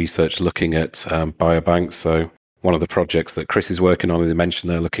research looking at biobanks. So one of the projects that Chris is working on, as I mentioned,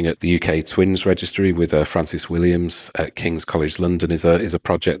 they're looking at the UK Twins Registry with Francis Williams at King's College London is a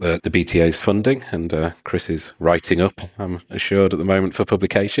project that the BTA is funding, and Chris is writing up, I'm assured, at the moment for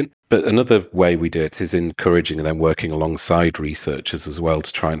publication. But another way we do it is encouraging and then working alongside researchers as well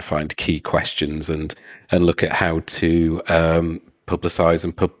to try and find key questions and look at how to publicise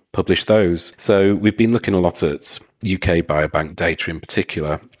and publish those. So we've been looking a lot at UK biobank data in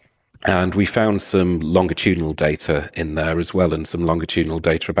particular, and we found some longitudinal data in there as well, and some longitudinal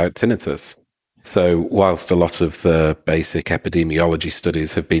data about tinnitus. So whilst a lot of the basic epidemiology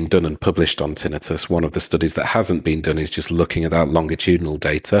studies have been done and published on tinnitus, one of the studies that hasn't been done is just looking at that longitudinal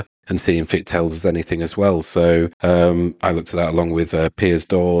data and see if it tells us anything as well. So I looked at that along with Piers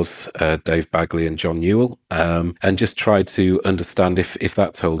Dawes, Dave Bagley and John Newell, and just tried to understand if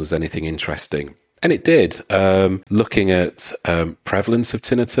that told us anything interesting. And it did. Looking at prevalence of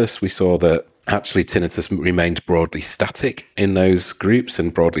tinnitus, we saw that actually tinnitus remained broadly static in those groups,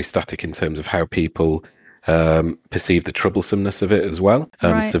 and broadly static in terms of how people perceive the troublesomeness of it as well,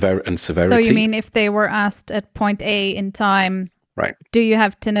 right. Severity. So you mean if they were asked at point A in time, right, do you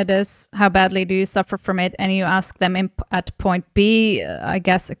have tinnitus? How badly do you suffer from it? And you ask them at point B, I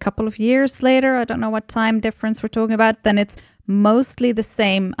guess a couple of years later, I don't know what time difference we're talking about, then it's mostly the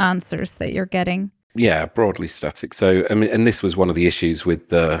same answers that you're getting. Yeah, broadly static. So, I mean, and this was one of the issues with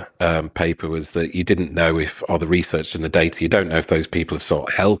the paper, was that you didn't know or the research and the data, you don't know if those people have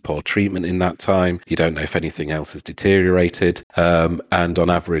sought help or treatment in that time. You don't know if anything else has deteriorated. And on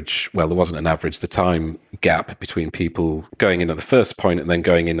average, well, there wasn't an average. The time gap between people going in at the first point and then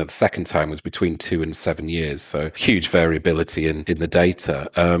going in at the second time was between 2 and 7 years. So huge variability in the data.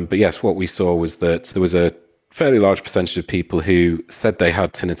 But yes, what we saw was that there was a fairly large percentage of people who said they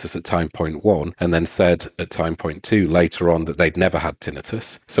had tinnitus at time point 1 and then said at time point 2 later on that they'd never had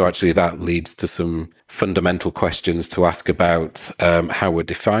tinnitus. So actually that leads to some fundamental questions to ask about how we're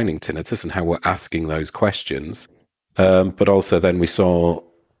defining tinnitus and how we're asking those questions. But also then we saw,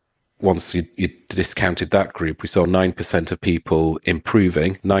 once you discounted that group, we saw 9% of people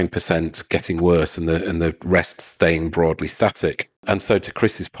improving, 9% getting worse, and the rest staying broadly static. And so to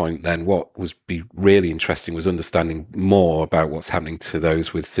Chris's point then, what was really interesting was understanding more about what's happening to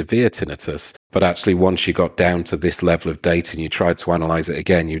those with severe tinnitus. But actually, once you got down to this level of data and you tried to analyse it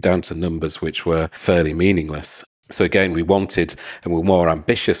again, you're down to numbers which were fairly meaningless. So again, we wanted and were more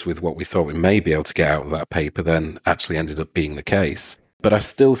ambitious with what we thought we may be able to get out of that paper than actually ended up being the case. But I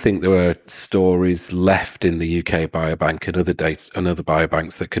still think there are stories left in the UK Biobank and other data and other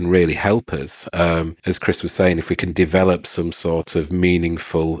biobanks that can really help us. As Chris was saying, if we can develop some sort of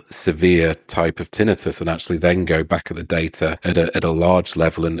meaningful, severe type of tinnitus and actually then go back at the data at a large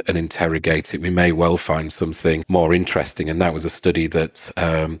level and interrogate it, we may well find something more interesting. And that was a study that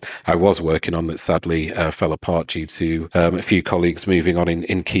I was working on that sadly fell apart due to a few colleagues moving on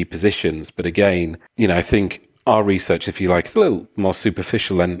in key positions. But again, I think our research, if you like, is a little more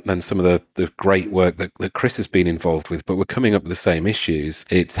superficial than some of the great work that Chris has been involved with, but we're coming up with the same issues.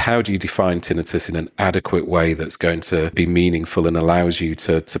 It's how do you define tinnitus in an adequate way that's going to be meaningful and allows you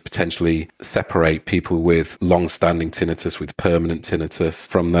to potentially separate people with long-standing tinnitus, with permanent tinnitus,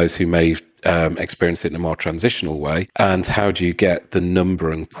 from those who may experience it in a more transitional way, and how do you get the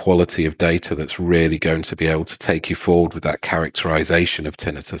number and quality of data that's really going to be able to take you forward with that characterization of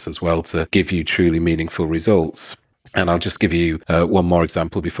tinnitus as well to give you truly meaningful results. And I'll just give you one more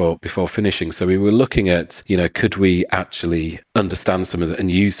example before finishing. So we were looking at, could we actually understand some of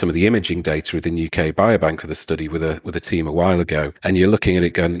and use some of the imaging data within UK Biobank with a study with a team a while ago. And you're looking at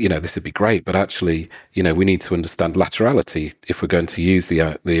it going, this would be great, but actually, we need to understand laterality if we're going to use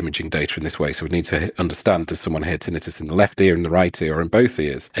the imaging data in this way. So we need to understand, does someone hear tinnitus in the left ear, in the right ear, or in both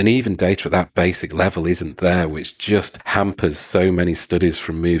ears? And even data at that basic level isn't there, which just hampers so many studies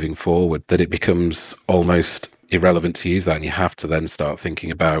from moving forward that it becomes almost irrelevant to use that, and you have to then start thinking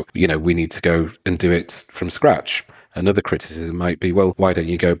about, we need to go and do it from scratch. Another criticism might be, well, why don't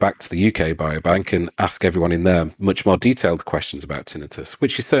you go back to the UK Biobank and ask everyone in there much more detailed questions about tinnitus,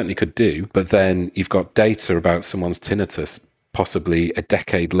 which you certainly could do, but then you've got data about someone's tinnitus possibly a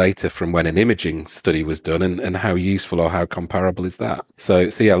decade later from when an imaging study was done, and how useful or how comparable is that? So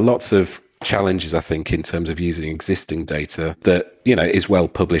yeah, lots of challenges, I think, in terms of using existing data that, is well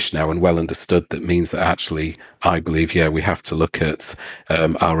published now and well understood, that means that actually, I believe, we have to look at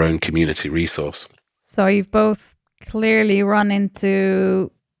our own community resource. So you've both clearly run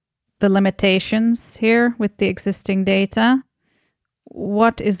into the limitations here with the existing data.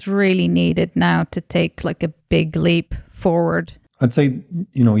 What is really needed now to take like a big leap forward? I'd say,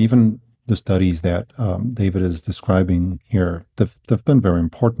 even the studies that David is describing here, they've been very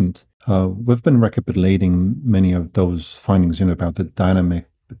important. We've been recapitulating many of those findings, about the dynamic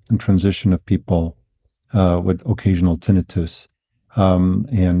and transition of people with occasional tinnitus.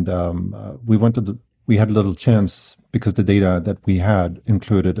 We had a little chance because the data that we had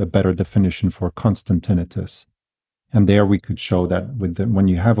included a better definition for constant tinnitus. And there we could show that when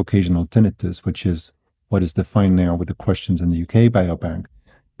you have occasional tinnitus, which is what is defined now with the questions in the UK Biobank,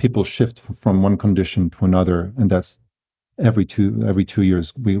 people shift from one condition to another, and that's every 2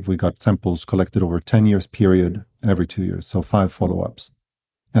 years. We got samples collected over a 10 years period, every 2 years, so 5 follow-ups.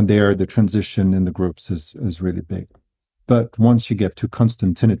 And there, the transition in the groups is really big. But once you get to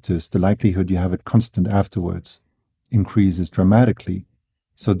constant tinnitus, the likelihood you have it constant afterwards increases dramatically.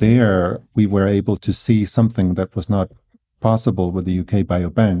 So there we were able to see something that was not possible with the UK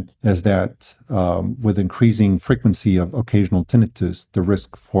Biobank, is that with increasing frequency of occasional tinnitus, the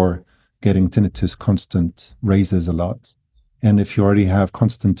risk for getting tinnitus constant raises a lot. And if you already have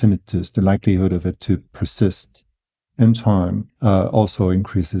constant tinnitus, the likelihood of it to persist in time also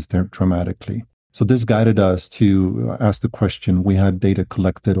increases there dramatically. So this guided us to ask the question. We had data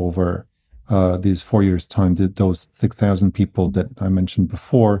collected over these 4 years' time, those 6,000 people that I mentioned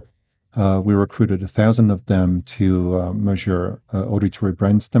before. We recruited 1,000 of them to measure auditory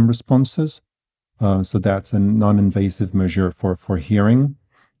brainstem responses. So that's a non-invasive measure for hearing.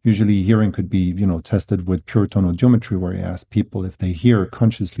 Usually hearing could be, tested with pure tone audiometry, where you ask people if they hear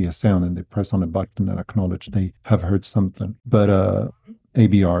consciously a sound and they press on a button and acknowledge they have heard something. But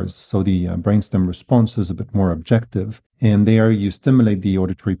ABRs, so the brainstem response is a bit more objective. And there you stimulate the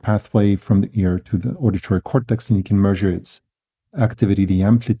auditory pathway from the ear to the auditory cortex, and you can measure its activity, the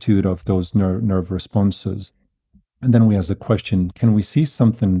amplitude of those nerve responses. And then we ask the question, can we see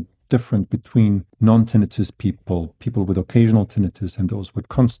something different between non-tinnitus people with occasional tinnitus, and those with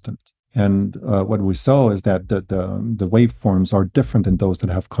constant? And what we saw is that the waveforms are different in those that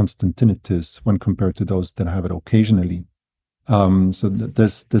have constant tinnitus when compared to those that have it occasionally. So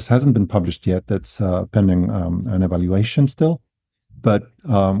this hasn't been published yet. That's pending an evaluation still. But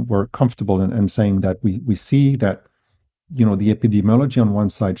we're comfortable in saying that we see that, the epidemiology on one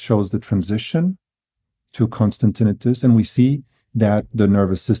side shows the transition to constant tinnitus, and we see that the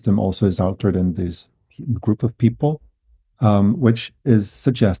nervous system also is altered in this group of people, which is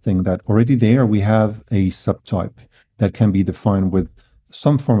suggesting that already there we have a subtype that can be defined with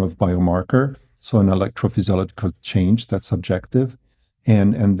some form of biomarker, so an electrophysiological change that's objective,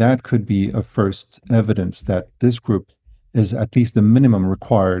 and that could be a first evidence that this group is at least the minimum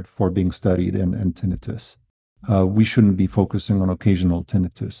required for being studied in tinnitus. We shouldn't be focusing on occasional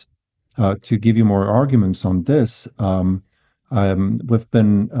tinnitus. To give you more arguments on this, we've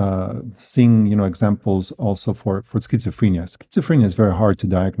been seeing, examples also for schizophrenia. Schizophrenia is very hard to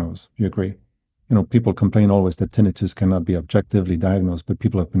diagnose. You agree? People complain always that tinnitus cannot be objectively diagnosed, but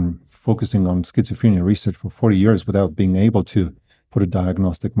people have been focusing on schizophrenia research for 40 years without being able to put a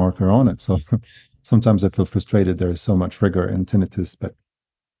diagnostic marker on it. So sometimes I feel frustrated there is so much rigor in tinnitus, but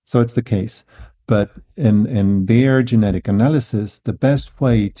so it's the case. But in their genetic analysis, the best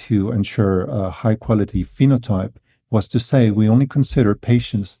way to ensure a high quality phenotype was to say we only consider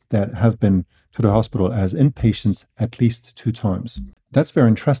patients that have been to the hospital as inpatients at least 2 times. That's very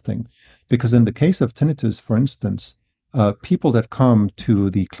interesting, because in the case of tinnitus, for instance, people that come to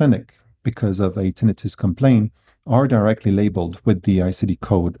the clinic because of a tinnitus complaint are directly labeled with the ICD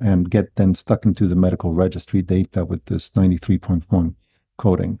code and get then stuck into the medical registry data with this 93.1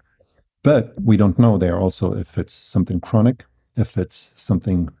 coding. But we don't know there also if it's something chronic, if it's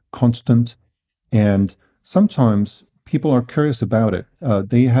something constant. And sometimes people are curious about it.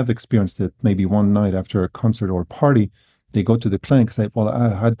 They have experienced it maybe one night after a concert or party. They go to the clinic, say, well,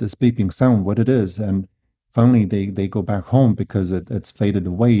 I had this beeping sound, what it is. And finally, they go back home because it's faded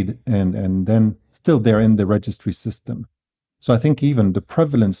away. And then still they're in the registry system. So I think even the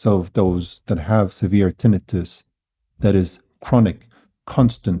prevalence of those that have severe tinnitus that is chronic,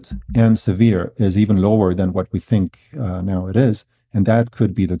 constant, and severe is even lower than what we think now it is. And that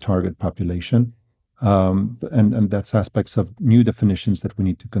could be the target population. And that's aspects of new definitions that we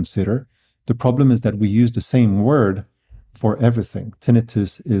need to consider. The problem is that we use the same word for everything.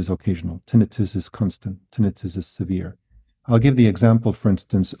 Tinnitus is occasional. Tinnitus is constant. Tinnitus is severe. I'll give the example, for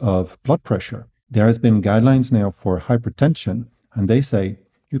instance, of blood pressure. There has been guidelines now for hypertension, and they say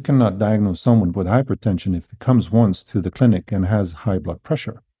you cannot diagnose someone with hypertension if he comes once to the clinic and has high blood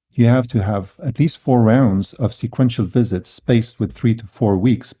pressure. You have to have at least 4 rounds of sequential visits spaced with 3 to 4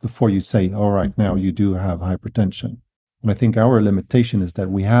 weeks before you say, all right, now you do have hypertension. And I think our limitation is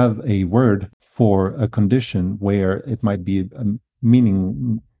that we have a word for a condition where it might be a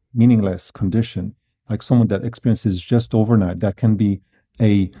meaningless condition, like someone that experiences just overnight. That can be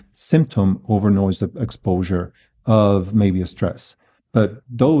a symptom over noise exposure of maybe a stress. But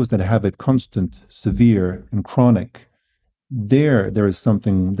those that have it constant, severe, and chronic, there is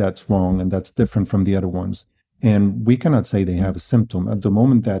something that's wrong and that's different from the other ones. And we cannot say they have a symptom. At the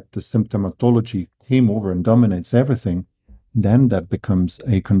moment that the symptomatology came over and dominates everything, then that becomes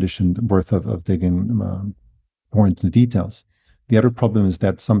a condition worth of digging more into the details. The other problem is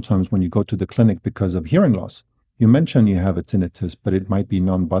that sometimes when you go to the clinic because of hearing loss, you mention you have a tinnitus, but it might be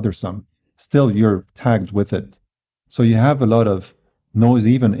non-bothersome. Still, you're tagged with it. So you have a lot of noise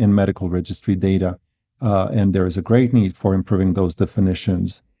even in medical registry data. And there is a great need for improving those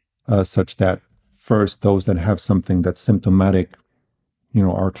definitions such that first, those that have something that's symptomatic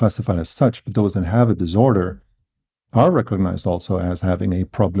are classified as such, but those that have a disorder are recognized also as having a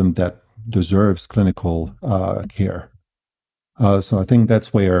problem that deserves clinical care. So I think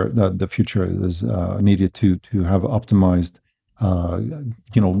that's where the future is needed to have optimized,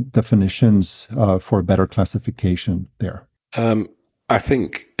 definitions for better classification there. I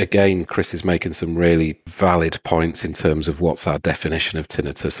think, again, Chris is making some really valid points in terms of what's our definition of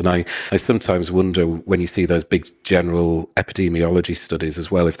tinnitus. And I sometimes wonder, when you see those big general epidemiology studies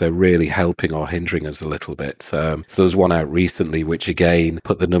as well, if they're really helping or hindering us a little bit. So there was one out recently which, again,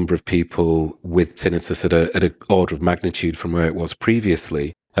 put the number of people with tinnitus at an order of magnitude from where it was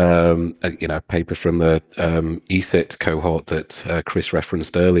previously. A paper from the ESIT cohort that Chris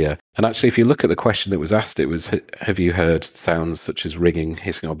referenced earlier. And actually, if you look at the question that was asked, it was, have you heard sounds such as ringing,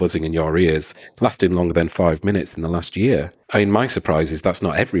 hissing or buzzing in your ears lasting longer than 5 minutes in the last year? I mean, my surprise is that's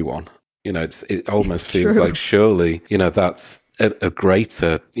not everyone. It almost feels like surely, that's a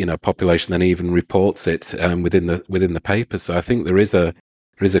greater, population than even reports it within the paper. So I think there is a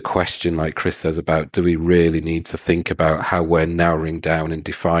question, like Chris says, about, do we really need to think about how we're narrowing down and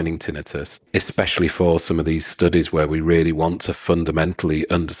defining tinnitus, especially for some of these studies where we really want to fundamentally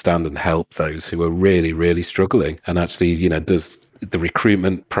understand and help those who are really, really struggling. And actually, does the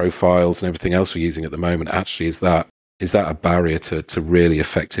recruitment profiles and everything else we're using at the moment, actually, is that a barrier to really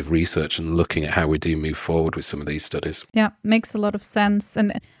effective research and looking at how we do move forward with some of these studies? Yeah, makes a lot of sense.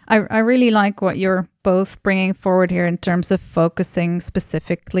 And I really like what you're both bringing forward here in terms of focusing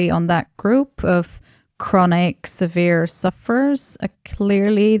specifically on that group of chronic severe sufferers.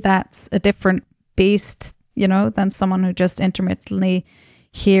 Clearly, that's a different beast, than someone who just intermittently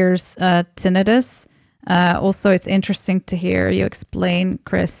hears tinnitus. Also, it's interesting to hear you explain,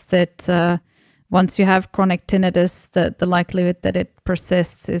 Chris, that once you have chronic tinnitus, the likelihood that it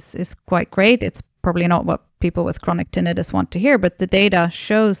persists is quite great. It's probably not what people with chronic tinnitus want to hear, but the data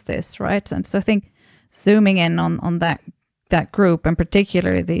shows this, right? And so I think zooming in on that group, and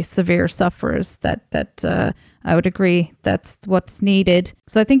particularly the severe sufferers, that I would agree that's what's needed.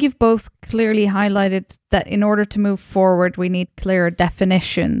 So I think you've both clearly highlighted that in order to move forward, we need clearer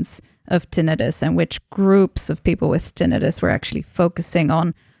definitions of tinnitus and which groups of people with tinnitus we're actually focusing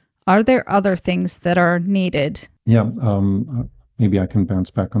on. Are there other things that are needed? Yeah, maybe I can bounce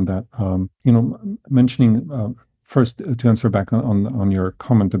back on that. Mentioning first to answer back on your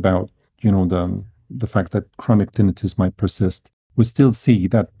comment about the fact that chronic tinnitus might persist. We still see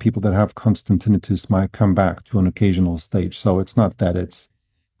that people that have constant tinnitus might come back to an occasional stage. So it's not that it's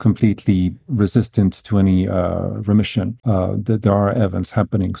completely resistant to any remission. There are events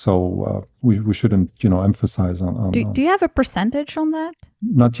happening, so we shouldn't emphasize on. Do you have a percentage on that?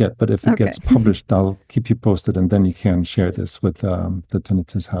 Not yet, but if it gets published, I'll keep you posted, and then you can share this with the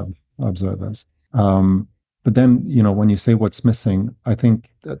Tinnitus Hub observers. But then when you say what's missing, I think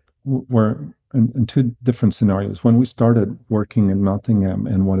that we're in two different scenarios. When we started working in Nottingham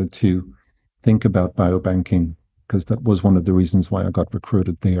and wanted to think about biobanking, because that was one of the reasons why I got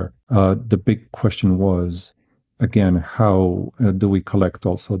recruited there. The big question was, again, how do we collect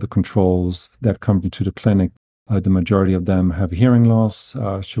also the controls that come to the clinic? The majority of them have hearing loss.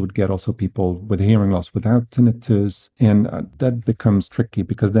 Should we get also people with hearing loss without tinnitus? And that becomes tricky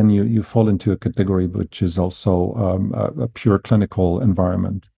because then you fall into a category which is also a pure clinical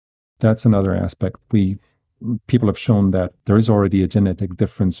environment. That's another aspect. People have shown that there is already a genetic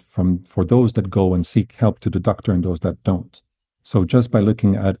difference for those that go and seek help to the doctor and those that don't. So just by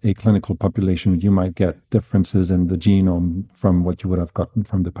looking at a clinical population, you might get differences in the genome from what you would have gotten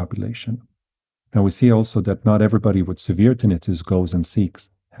from the population. Now we see also that not everybody with severe tinnitus goes and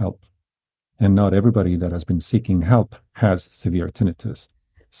seeks help. And not everybody that has been seeking help has severe tinnitus.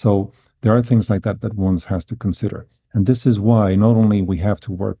 So there are things like that one has to consider. And this is why not only we have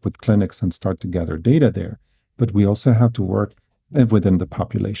to work with clinics and start to gather data there, but we also have to work within the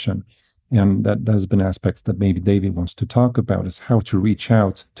population. And that has been aspects that maybe David wants to talk about, is how to reach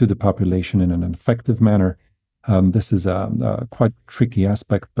out to the population in an effective manner. This is a quite tricky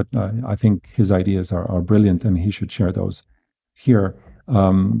aspect, but I think his ideas are brilliant and he should share those here.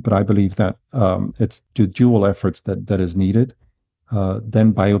 But I believe that it's the dual efforts that is needed.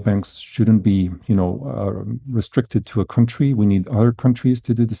 Then biobanks shouldn't be, restricted to a country. We need other countries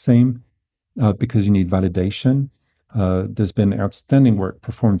to do the same because you need validation. There's been outstanding work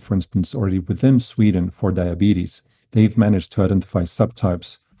performed, for instance, already within Sweden for diabetes. They've managed to identify 5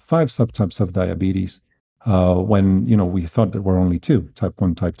 subtypes of diabetes when, we thought there were only 2, type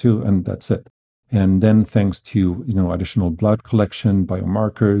 1, type 2, and that's it. And then thanks to, additional blood collection,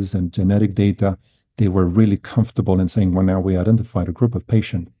 biomarkers, and genetic data, they were really comfortable in saying, well, now we identified a group of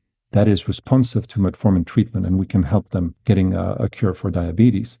patients that is responsive to metformin treatment, and we can help them getting a cure for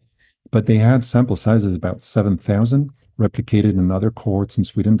diabetes. But they had sample sizes about 7,000, replicated in other cohorts in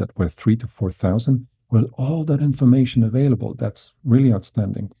Sweden that were 3,000 to 4,000. With all that information available, that's really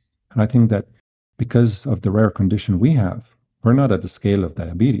outstanding. And I think that because of the rare condition we have, we're not at the scale of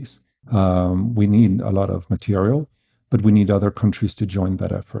diabetes. We need a lot of material, but we need other countries to join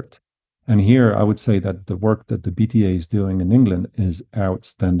that effort. And here, I would say that the work that the BTA is doing in England is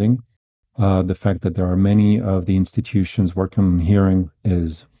outstanding. The fact that there are many of the institutions working on hearing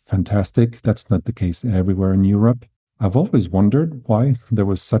is fantastic. That's not the case everywhere in Europe. I've always wondered why there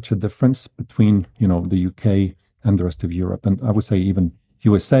was such a difference between, the UK and the rest of Europe. And I would say even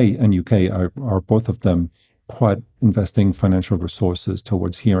USA and UK are both of them quite investing financial resources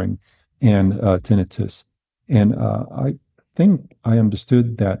towards hearing and tinnitus. And I think I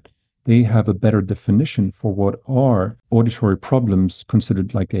understood that they have a better definition for what are auditory problems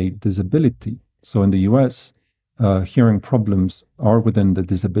considered like a disability. So in the US, hearing problems are within the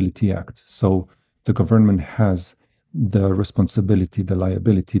Disability Act. So the government has the responsibility, the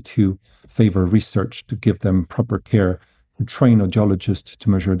liability to favor research, to give them proper care, to train audiologists to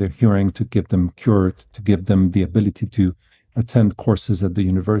measure their hearing, to give them cured, to give them the ability to attend courses at the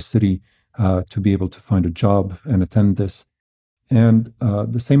university, to be able to find a job and attend this. And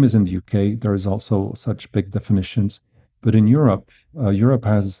the same as in the UK, there is also such big definitions. But in Europe, Europe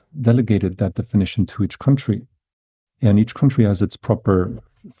has delegated that definition to each country. And each country has its proper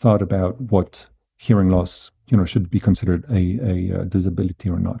thought about what hearing loss, should be considered a disability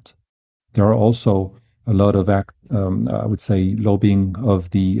or not. There are also a lot of, I would say, lobbying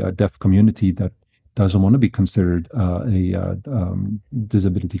of the deaf community that doesn't want to be considered a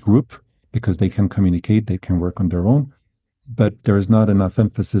disability group because they can communicate, they can work on their own. But there is not enough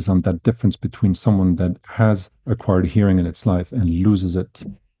emphasis on that difference between someone that has acquired hearing in its life and loses it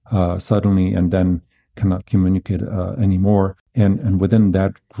suddenly and then cannot communicate anymore. And within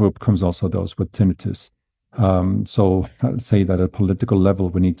that group comes also those with tinnitus. So I'd say that at a political level,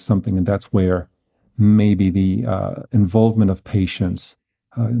 we need something, and that's where maybe the involvement of patients,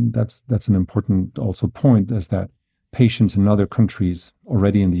 that's an important also point, is that patients in other countries,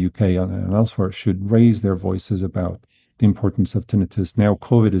 already in the UK and elsewhere, should raise their voices about the importance of tinnitus. Now,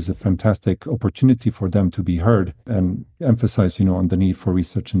 COVID is a fantastic opportunity for them to be heard and emphasize, on the need for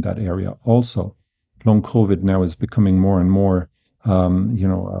research in that area. Also, long COVID now is becoming more and more,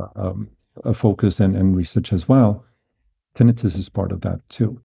 a focus and research as well. Tinnitus is part of that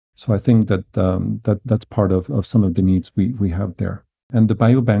too. So I think that that's part of some of the needs we have there. And the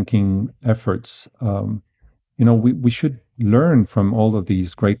biobanking efforts, we should learn from all of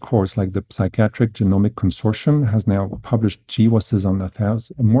these great cores, like the Psychiatric Genomic Consortium has now published GWASs on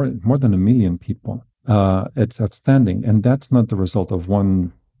more than 1 million people. It's outstanding. And that's not the result of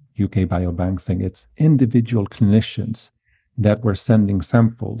one UK Biobank thing. It's individual clinicians that were sending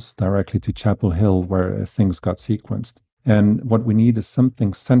samples directly to Chapel Hill where things got sequenced. And what we need is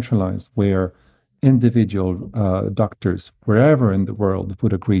something centralized where individual doctors, wherever in the world,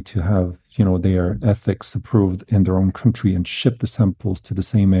 would agree to have, their ethics approved in their own country and ship the samples to the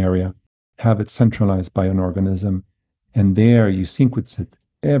same area, have it centralized by an organism. And there you sequence it,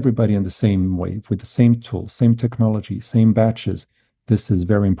 everybody in the same way, with the same tools, same technology, same batches. This is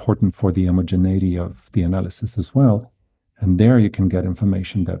very important for the homogeneity of the analysis as well. And there you can get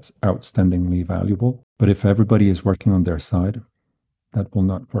information that's outstandingly valuable. But if everybody is working on their side, that will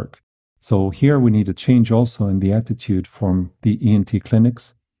not work. So here we need a change also in the attitude from the ENT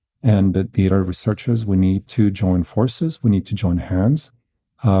clinics and the other researchers. We need to join forces. We need to join hands.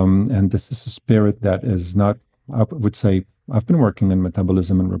 And this is a spirit that is not, I would say, I've been working in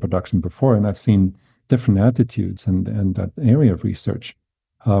metabolism and reproduction before, and I've seen different attitudes in that area of research.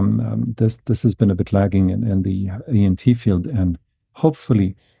 This has been a bit lagging in the ENT field, and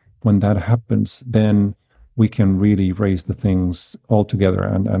hopefully when that happens, then we can really raise the things all together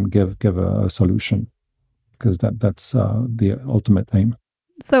and give a solution, because that's the ultimate aim.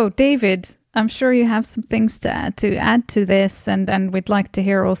 So, David, I'm sure you have some things to add to this, and we'd like to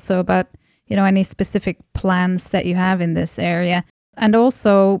hear also about any specific plans that you have in this area, and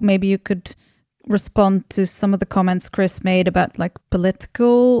also maybe you could respond to some of the comments Chris made about like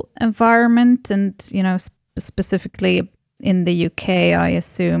political environment and, specifically in the UK, I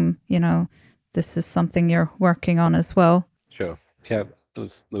assume, this is something you're working on as well. Sure. Yeah, there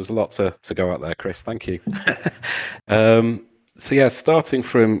was a lot to go out there, Chris. Thank you. So yeah, starting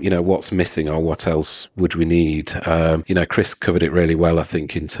from, what's missing or what else would we need? Chris covered it really well, I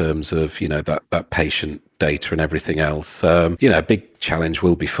think, in terms of, that patient data and everything else. A big challenge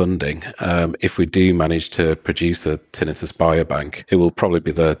will be funding. If we do manage to produce a tinnitus biobank, it will probably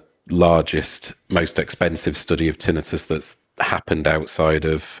be the largest, most expensive study of tinnitus that's happened outside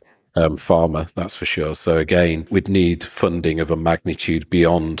of pharma, that's for sure. So again, we'd need funding of a magnitude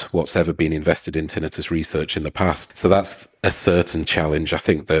beyond what's ever been invested in tinnitus research in the past. So that's a certain challenge, I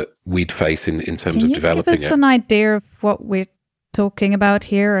think, that we'd face in terms of developing it. Can you give us an idea of what we're talking about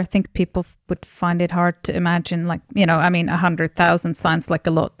here? I think people would find it hard to imagine, like, 100,000 sounds like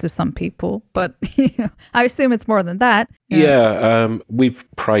a lot to some people, but I assume it's more than that. We've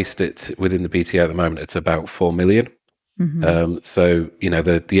priced it within the BTA at the moment. It's about 4 million. So,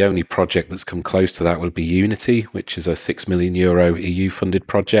 the only project that's come close to that would be Unity, which is a €6 million EU funded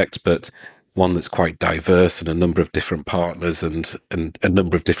project, but one that's quite diverse and a number of different partners and a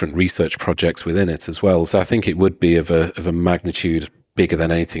number of different research projects within it as well. So I think it would be of a magnitude bigger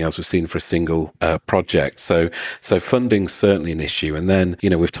than anything else we've seen for a single project. So funding's certainly an issue. And then,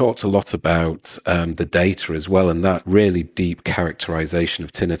 we've talked a lot about the data as well, and that really deep characterization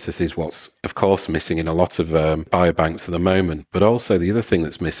of tinnitus is what's, of course, missing in a lot of biobanks at the moment. But also the other thing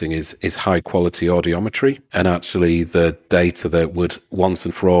that's missing is high quality audiometry, and actually the data that would once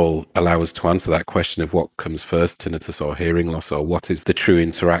and for all allow us to answer that question of what comes first, tinnitus or hearing loss, or what is the true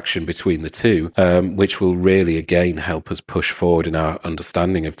interaction between the two, which will really, again, help us push forward in our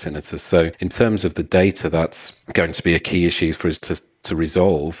understanding of tinnitus. So in terms of the data, that's going to be a key issue for us to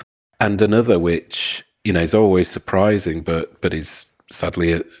resolve. And another which, is always surprising, but is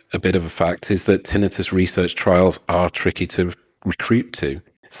sadly a bit of a fact, is that tinnitus research trials are tricky to recruit to.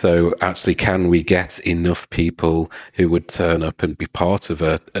 So actually, can we get enough people who would turn up and be part of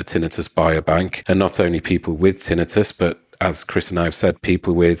a tinnitus biobank, and not only people with tinnitus, but as Chris and I have said,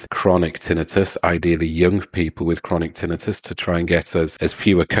 people with chronic tinnitus, ideally young people with chronic tinnitus, to try and get as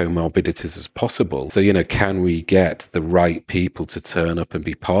fewer comorbidities as possible. So, can we get the right people to turn up and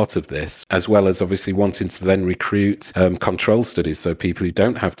be part of this, as well as obviously wanting to then recruit control studies, so people who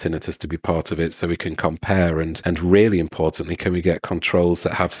don't have tinnitus to be part of it, so we can compare, and really importantly, can we get controls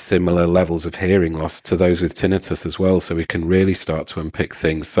that have similar levels of hearing loss to those with tinnitus as well, so we can really start to unpick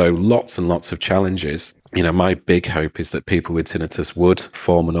things. So lots and lots of challenges. My big hope is that people with tinnitus would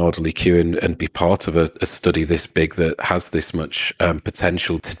form an orderly queue and be part of a study this big that has this much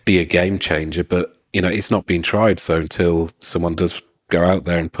potential to be a game changer. But, it's not been tried. So until someone does go out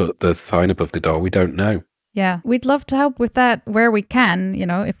there and put the sign above the door, we don't know. Yeah, we'd love to help with that where we can,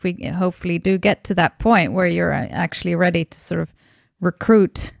 if we hopefully do get to that point where you're actually ready to sort of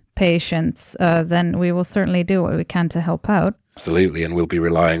recruit patients, then we will certainly do what we can to help out. Absolutely, and we'll be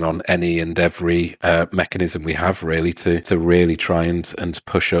relying on any and every mechanism we have really to really try and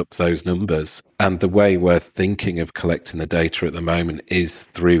push up those numbers. And the way we're thinking of collecting the data at the moment is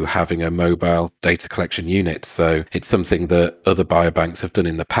through having a mobile data collection unit. So it's something that other biobanks have done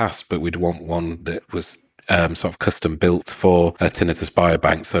in the past, but we'd want one that was sort of custom built for a tinnitus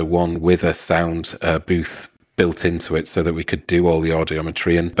biobank. So one with a sound booth built into it so that we could do all the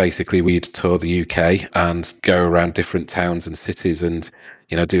audiometry. And basically we'd tour the UK and go around different towns and cities and,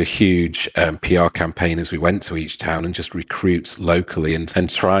 do a huge PR campaign as we went to each town and just recruit locally and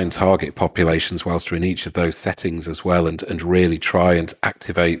try and target populations whilst we're in each of those settings as well, and really try and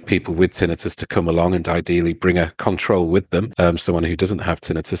activate people with tinnitus to come along and ideally bring a control with them, someone who doesn't have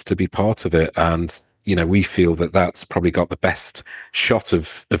tinnitus to be part of it. And we feel that that's probably got the best shot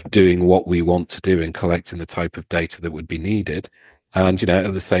of doing what we want to do and collecting the type of data that would be needed. And,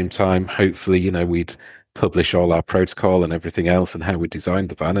 at the same time, hopefully, we'd publish all our protocol and everything else and how we designed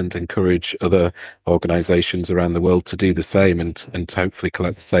the van, and encourage other organizations around the world to do the same and hopefully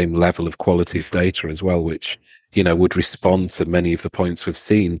collect the same level of quality of data as well, which, would respond to many of the points we've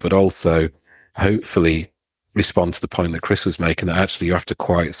seen, but also hopefully respond to the point that Chris was making, that actually you're after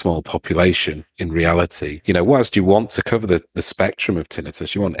quite a small population in reality. Whilst you want to cover the spectrum of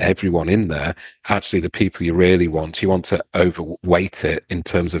tinnitus, you want everyone in there, actually the people you really want, you want to overweight it in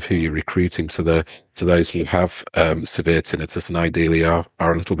terms of who you're recruiting to those who have severe tinnitus, and ideally are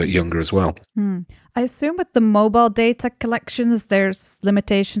a little bit younger as well. I assume with the mobile data collections, there's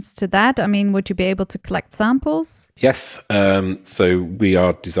limitations to that. I mean, would you be able to collect samples? Yes. So we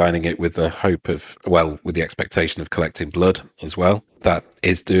are designing it with the hope of, with the expectation of collecting blood as well. That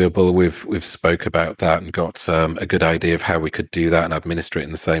is doable. We've spoke about that and got a good idea of how we could do that and administer it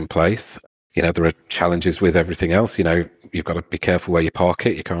in the same place. There are challenges with everything else. You've got to be careful where you park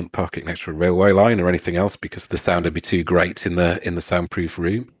it. You can't park it next to a railway line or anything else because the sound would be too great in the soundproof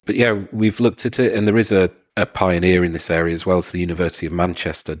room. But yeah, we've looked at it, and there is a pioneer in this area as well. So the University of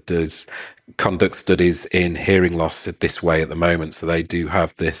Manchester does conduct studies in hearing loss this way at the moment. So they do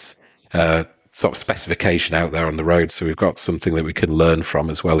have this sort of specification out there on the road. So we've got something that we can learn from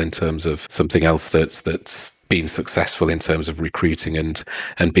as well in terms of something else that's been successful in terms of recruiting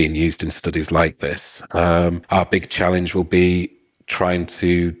and being used in studies like this. Our big challenge will be trying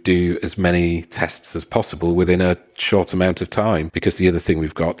to do as many tests as possible within a short amount of time, because the other thing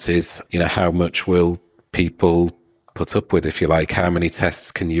we've got is, how much will people put up with, if you like? How many tests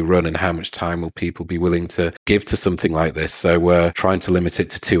can you run, and how much time will people be willing to give to something like this? So we're trying to limit it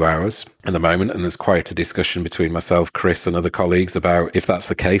to 2 hours at the moment, and there's quite a discussion between myself, Chris, and other colleagues about, if that's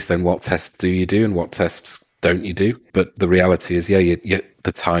the case, then what tests do you do and what tests don't you do? But the reality is,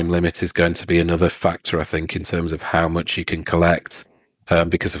 the time limit is going to be another factor, I think, in terms of how much you can collect.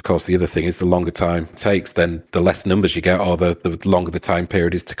 Because, of course, the other thing is, the longer time it takes, then the less numbers you get, or the longer the time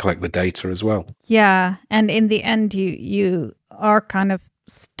period is to collect the data as well. Yeah. And in the end, you are kind of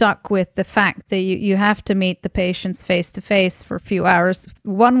stuck with the fact that you have to meet the patients face to face for a few hours,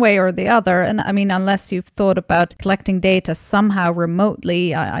 one way or the other. And I mean, unless you've thought about collecting data somehow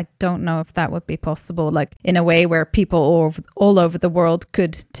remotely, I don't know if that would be possible, like in a way where people all over the world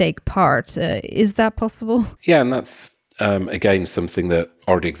could take part. Is that possible? Yeah, and that's again something that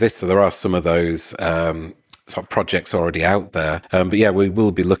already exists. So there are some of those sort of projects already out there. But yeah, we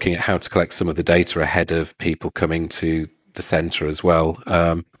will be looking at how to collect some of the data ahead of people coming to the centre as well.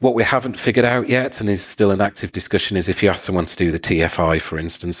 What we haven't figured out yet, and is still an active discussion, is if you ask someone to do the TFI, for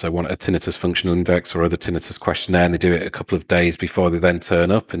instance, so want a tinnitus functional index or other tinnitus questionnaire, and they do it a couple of days before they then turn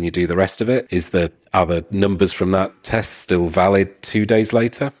up and you do the rest of it, are the numbers from that test still valid 2 days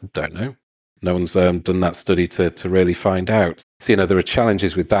later? Don't know. No one's done that study to really find out. So, there are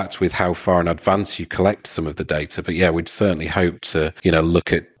challenges with that, with how far in advance you collect some of the data. But yeah, we'd certainly hope to,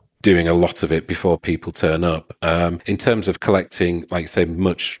 look at doing a lot of it before people turn up. In terms of collecting, like say,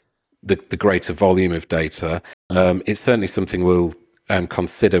 the greater volume of data, it's certainly something we'll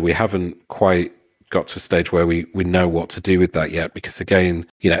consider. We haven't quite got to a stage where we know what to do with that yet, because again,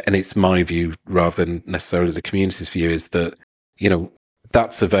 and it's my view rather than necessarily the community's view, is that,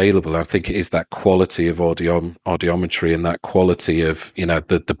 that's available. I think it is that quality of audiometry and that quality of,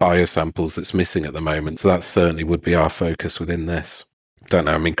 the biosamples that's missing at the moment. So that certainly would be our focus within this. Don't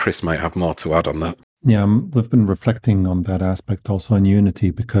know. I mean, Chris might have more to add on that. Yeah, we've been reflecting on that aspect also in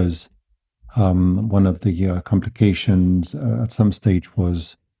Unity, because one of the complications at some stage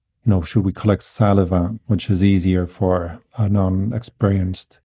was, should we collect saliva, which is easier for a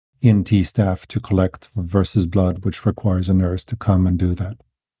non-experienced ENT staff to collect, versus blood, which requires a nurse to come and do that.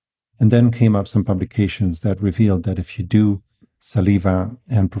 And then came up some publications that revealed that if you do saliva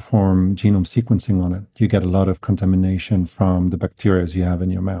and perform genome sequencing on it, you get a lot of contamination from the bacteria you have in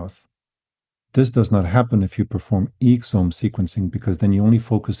your mouth. This does not happen if you perform exome sequencing, because then you only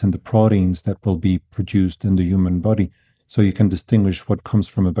focus on the proteins that will be produced in the human body. So you can distinguish what comes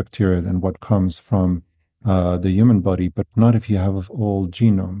from a bacteria and what comes from the human body, but not if you have a whole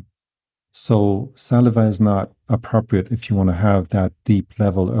genome. So saliva is not appropriate if you want to have that deep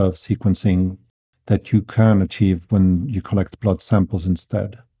level of sequencing that you can achieve when you collect blood samples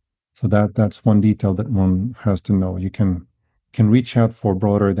instead. So that's one detail that one has to know. You can reach out for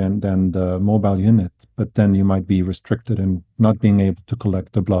broader than the mobile unit, but then you might be restricted in not being able to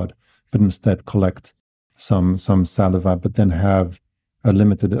collect the blood, but instead collect some saliva, but then have a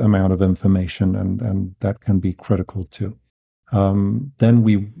limited amount of information, and that can be critical too. Then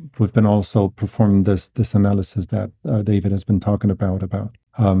we've been also performing this analysis that David has been talking about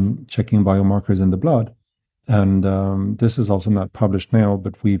checking biomarkers in the blood. And this is also not published now,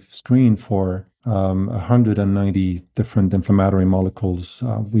 but we've screened for 190 different inflammatory molecules.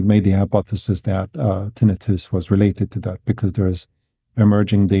 We made the hypothesis that tinnitus was related to that, because there is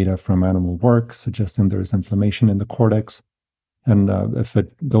emerging data from animal work suggesting there is inflammation in the cortex. And if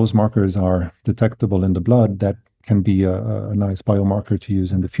those markers are detectable in the blood, that can be a nice biomarker to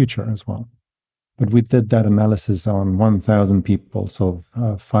use in the future as well. But we did that analysis on 1,000 people, so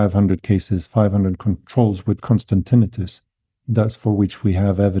 500 cases, 500 controls with constant tinnitus, thus for which we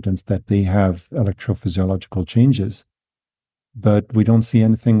have evidence that they have electrophysiological changes, but we don't see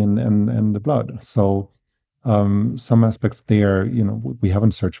anything in the blood. So some aspects there, we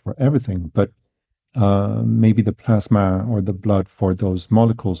haven't searched for everything, but maybe the plasma or the blood for those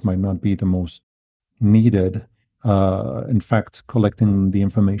molecules might not be the most needed. In fact, collecting the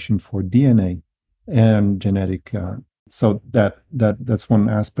information for DNA and genetic, so that's one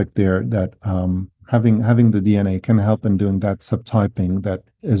aspect there, that having the DNA can help in doing that subtyping that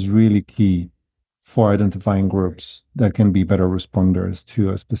is really key for identifying groups that can be better responders to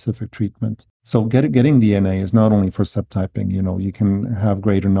a specific treatment. So getting DNA is not only for subtyping. You can have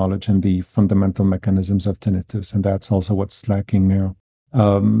greater knowledge in the fundamental mechanisms of tinnitus, and that's also what's lacking now.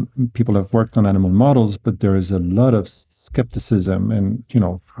 People have worked on animal models, but there is a lot of skepticism and,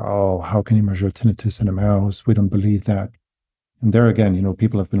 how can you measure tinnitus in a mouse? We don't believe that. And there again,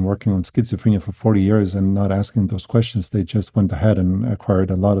 people have been working on schizophrenia for 40 years and not asking those questions. They just went ahead and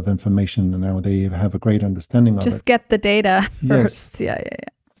acquired a lot of information, and now they have a great understanding of it. Just get the data first. Yes.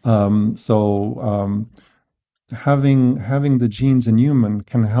 Having the genes in human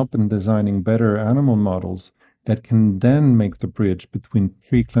can help in designing better animal models that can then make the bridge between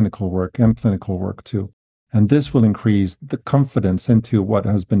preclinical work and clinical work too. And this will increase the confidence into what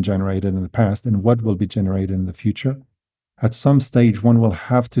has been generated in the past and what will be generated in the future. At some stage, one will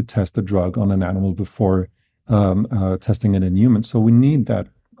have to test a drug on an animal before testing it in humans. So we need that.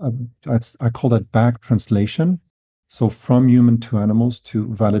 I call that back translation. So from human to animals to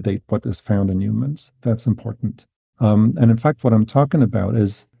validate what is found in humans. That's important. And in fact, what I'm talking about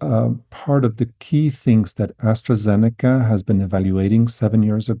is part of the key things that AstraZeneca has been evaluating 7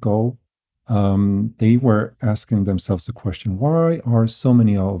 years ago. They were asking themselves the question, why are so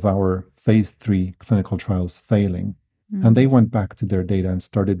many of our phase 3 clinical trials failing? And they went back to their data and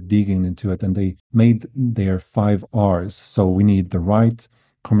started digging into it, and they made their 5 R's. So we need the right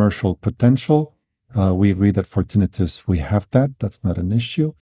commercial potential. We agree that for tinnitus, we have that. That's not an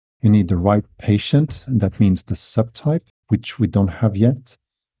issue. You need the right patient, and that means the subtype, which we don't have yet.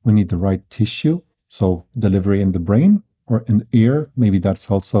 We need the right tissue, so delivery in the brain or in the ear. Maybe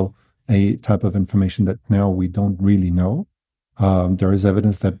that's also a type of information that now we don't really know. There is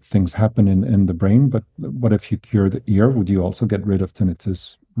evidence that things happen in the brain, but what if you cure the ear? Would you also get rid of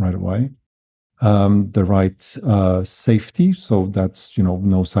tinnitus right away? The right safety, so that's,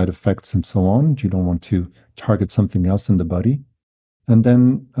 no side effects and so on. You don't want to target something else in the body. And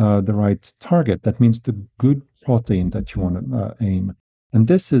then the right target, that means the good protein that you want to aim. And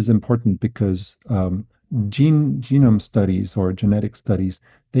this is important because genome studies or genetic studies,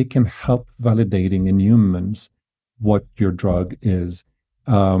 they can help validating in humans what your drug is.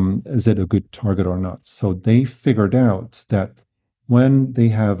 Is it a good target or not? So they figured out that when they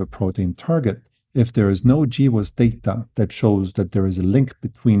have a protein target, if there is no GWAS data that shows that there is a link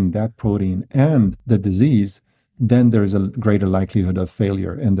between that protein and the disease, then there is a greater likelihood of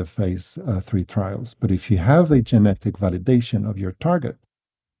failure in the phase 3 trials. But if you have a genetic validation of your target,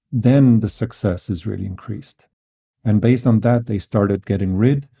 then the success is really increased. And based on that, they started getting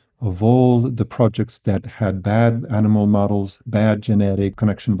rid of all the projects that had bad animal models, bad genetic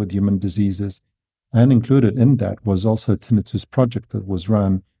connection with human diseases. And included in that was also a tinnitus project that was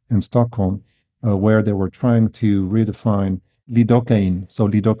run in Stockholm, where they were trying to redefine lidocaine. So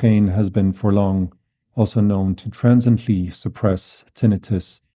lidocaine has been for long also known to transiently suppress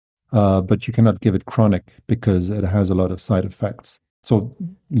tinnitus, but you cannot give it chronic because it has a lot of side effects. So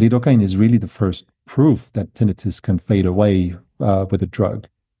lidocaine is really the first proof that tinnitus can fade away with a drug.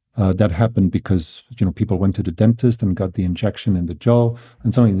 That happened because people went to the dentist and got the injection in the jaw,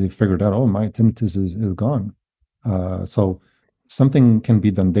 and suddenly they figured out, oh, my tinnitus is gone. So something can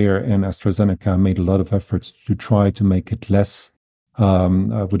be done there, and AstraZeneca made a lot of efforts to try to make it less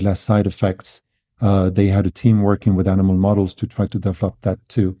with less side effects. They had a team working with animal models to try to develop that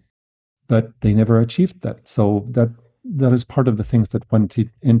too, but they never achieved that. So that is part of the things that went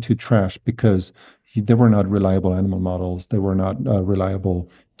into trash because they were not reliable animal models. They were not reliable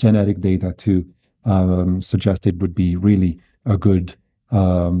genetic data to suggest it would be really a good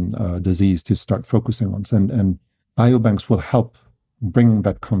disease to start focusing on. And biobanks will help bring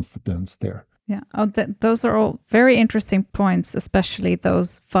that confidence there. Yeah, those are all very interesting points, especially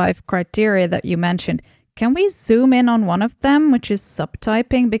those 5 criteria that you mentioned. Can we zoom in on one of them, which is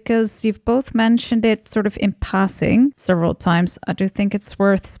subtyping? Because you've both mentioned it sort of in passing several times. I do think it's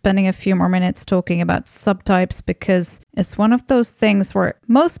worth spending a few more minutes talking about subtypes because it's one of those things where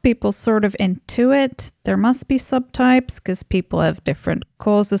most people sort of intuit there must be subtypes because people have different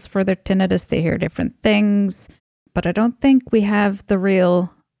causes for their tinnitus. They hear different things. But I don't think we have the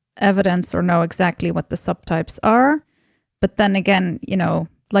real evidence or know exactly what the subtypes are. But then again,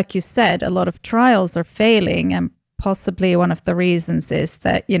 like you said, a lot of trials are failing, and possibly one of the reasons is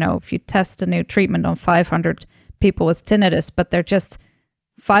that, if you test a new treatment on 500 people with tinnitus, but they're just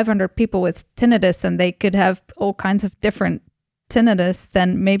 500 people with tinnitus and they could have all kinds of different tinnitus,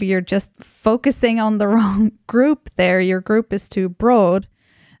 then maybe you're just focusing on the wrong group there. Your group is too broad,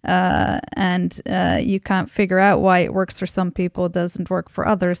 and you can't figure out why it works for some people, doesn't work for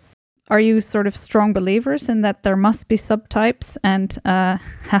others. Are you sort of strong believers in that there must be subtypes, and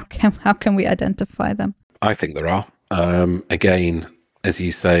how can we identify them? I think there are. Again, as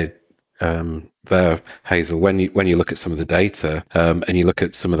you say, there, Hazel. When you look at some of the data, and you look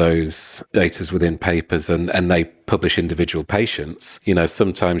at some of those datas within papers, and they publish individual patients,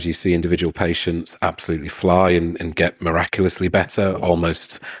 sometimes you see individual patients absolutely fly and get miraculously better,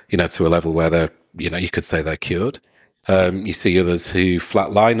 almost, to a level where they're, you could say they're cured. You see others who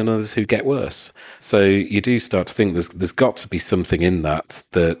flatline and others who get worse. So you do start to think there's got to be something in that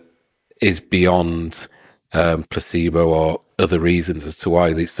is beyond placebo or other reasons as to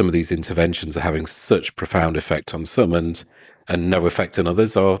why some of these interventions are having such profound effect on some and no effect on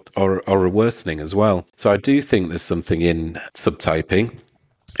others, or are worsening as well. So I do think there's something in subtyping.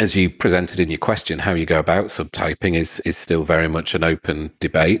 As you presented in your question, how you go about subtyping is still very much an open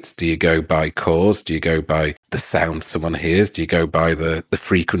debate. Do you go by cause? Do you go by the sound someone hears? Do you go by the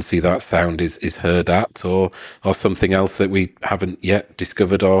frequency that sound is heard at, or something else that we haven't yet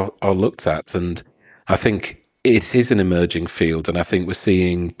discovered or looked at? And I think it is an emerging field, and I think we're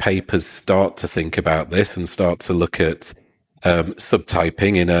seeing papers start to think about this and start to look at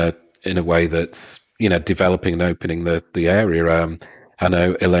subtyping in a way that's developing and opening the area. I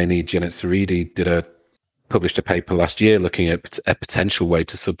know Eleni Giannetzaridi published a paper last year looking at a potential way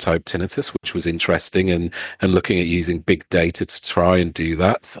to subtype tinnitus, which was interesting, and looking at using big data to try and do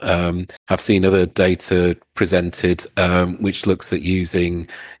that. I've seen other data presented which looks at using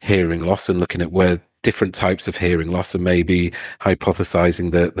hearing loss and looking at where different types of hearing loss, and maybe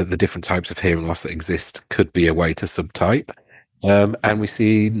hypothesizing that the different types of hearing loss that exist could be a way to subtype. And we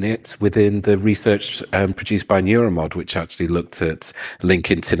see it within the research produced by Neuromod, which actually looked at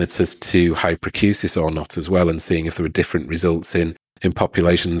linking tinnitus to hyperacusis or not as well, and seeing if there were different results in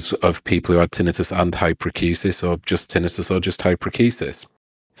populations of people who had tinnitus and hyperacusis, or just tinnitus or just hyperacusis.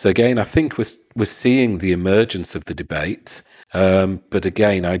 So again, I think we're seeing the emergence of the debate. But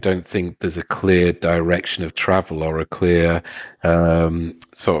again, I don't think there's a clear direction of travel or a clear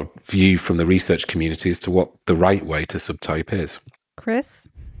sort of view from the research community as to what the right way to subtype is. Chris?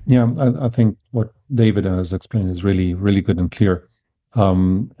 Yeah, I think what David has explained is really, really good and clear.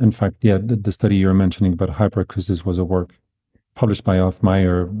 In fact, the study you're mentioning about hyperacusis was a work published by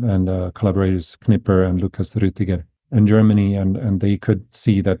Hoffmeyer and collaborators Knipper and Lukas Rüttiger in Germany, and they could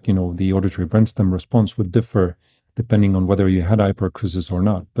see that the auditory brainstem response would differ depending on whether you had hyperacusis or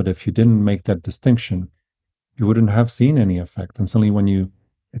not. But if you didn't make that distinction, you wouldn't have seen any effect. And suddenly when you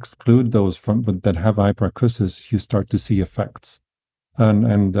exclude those that have hyperacusis, you start to see effects.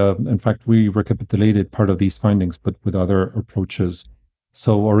 And in fact, we recapitulated part of these findings, but with other approaches.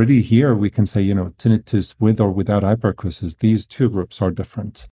 So already here we can say, tinnitus with or without hyperacusis, these two groups are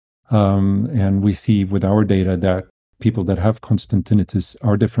different. And we see with our data that people that have constant tinnitus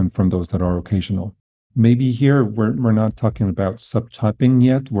are different from those that are occasional. Maybe here we're not talking about subtyping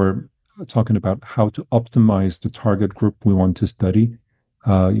yet. We're talking about how to optimize the target group we want to study.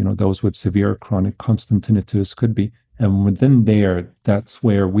 Those with severe chronic constant tinnitus could be. And within there, that's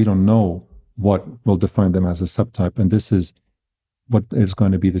where we don't know what will define them as a subtype. And this is what is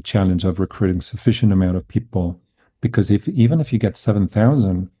going to be the challenge of recruiting sufficient amount of people. Because even if you get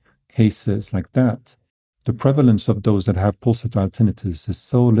 7,000 cases like that, the prevalence of those that have pulsatile tinnitus is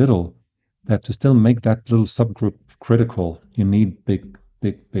so little that to still make that little subgroup critical, you need big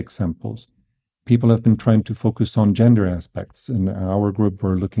samples. People have been trying to focus on gender aspects. In our group,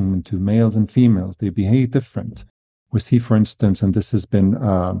 we're looking into males and females. They behave different. We see, for instance, and this has been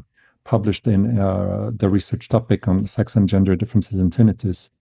published in the research topic on sex and gender differences in tinnitus,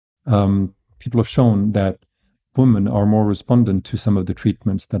 people have shown that women are more respondent to some of the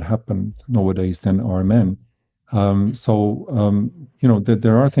treatments that happen nowadays than are men. There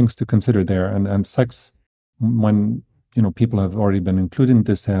are things to consider there, and sex, when people have already been including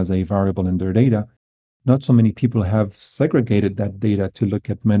this as a variable in their data, not so many people have segregated that data to look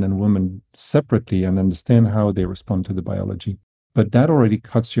at men and women separately and understand how they respond to the biology. But that already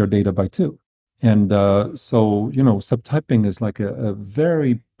cuts your data by 2. And subtyping is like a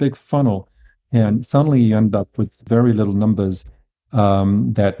very big funnel, and suddenly you end up with very little numbers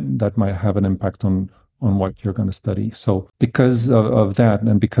that might have an impact on what you're going to study. So because of that,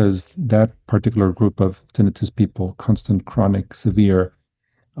 and because that particular group of tinnitus people, constant, chronic, severe,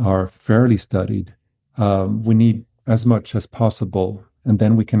 are fairly studied, we need as much as possible, and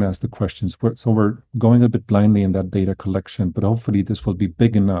then we can ask the questions. So we're going a bit blindly in that data collection, but hopefully this will be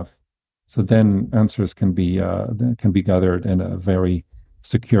big enough. So then answers can be gathered in a very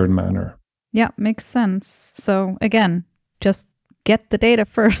secured manner. Yeah, makes sense. So again, just get the data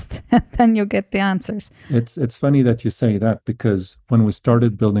first, and then you'll get the answers. It's funny that you say that, because when we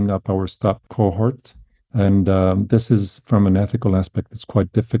started building up our STOP cohort, and this is from an ethical aspect, it's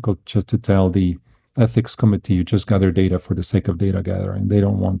quite difficult just to tell the ethics committee, you just gather data for the sake of data gathering. They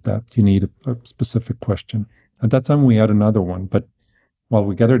don't want that. You need a specific question. At that time, we had another one, but while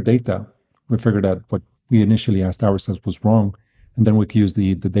we gathered data, we figured out what we initially asked ourselves was wrong, and then we could use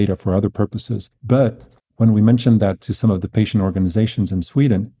the data for other purposes. But when we mentioned that to some of the patient organizations in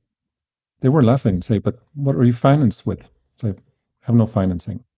Sweden, they were laughing and say, but what are you financed with? So I have no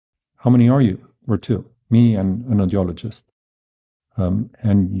financing. How many are you? We're two, me and an audiologist.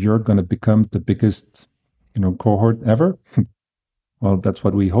 And you're going to become the biggest, cohort ever. Well, that's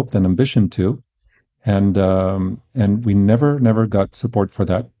what we hoped and ambitioned to. And we never got support for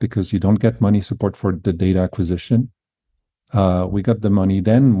that, because you don't get money support for the data acquisition. We got the money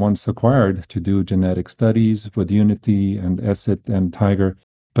then, once acquired, to do genetic studies with Unity and ESSIT and Tiger.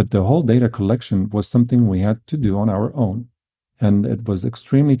 But the whole data collection was something we had to do on our own. And it was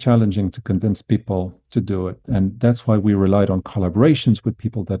extremely challenging to convince people to do it. And that's why we relied on collaborations with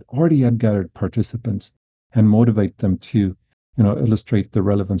people that already had gathered participants and motivate them to, illustrate the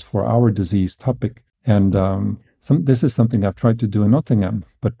relevance for our disease topic. And this is something I've tried to do in Nottingham,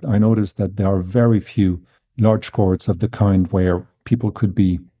 but I noticed that there are very few large cohorts of the kind where people could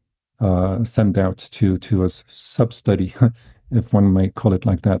be sent out to a sub-study, if one may call it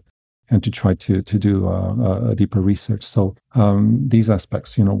like that, and to try to do a deeper research. So these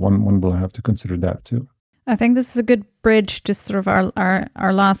aspects, one will have to consider that too. I think this is a good bridge to sort of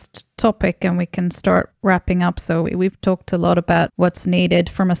our last topic, and we can start wrapping up. So we've talked a lot about what's needed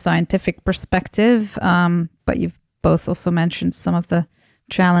from a scientific perspective, but you've both also mentioned some of the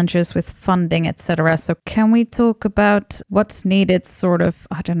challenges with funding, etc. So can we talk about what's needed sort of,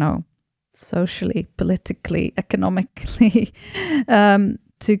 socially, politically, economically,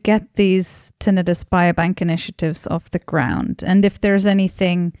 to get these tinnitus biobank initiatives off the ground? And if there's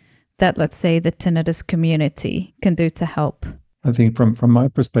anything that, let's say, the tinnitus community can do to help? I think from my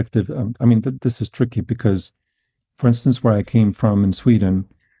perspective, this is tricky because, for instance, where I came from in Sweden,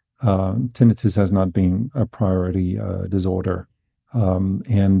 tinnitus has not been a priority disorder.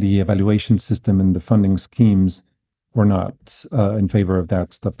 And the evaluation system and the funding schemes were not in favor of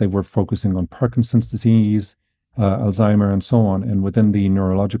that stuff. They were focusing on Parkinson's disease, Alzheimer, and so on. And within the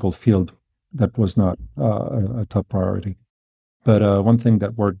neurological field, that was not a top priority. But one thing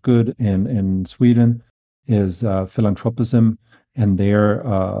that worked good in Sweden is philanthropism. And there,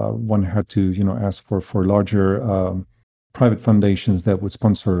 one had to, ask for larger private foundations that would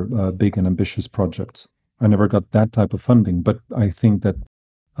sponsor big and ambitious projects. I never got that type of funding, but I think that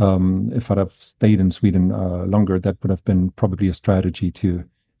if I'd have stayed in Sweden longer, that would have been probably a strategy to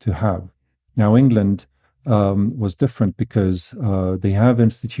have. Now, England was different because they have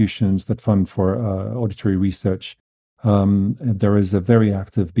institutions that fund for auditory research. There is a very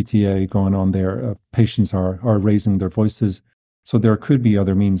active BTA going on there. Patients are raising their voices. So there could be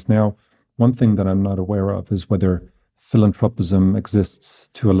other means. Now, one thing that I'm not aware of is whether philanthropism exists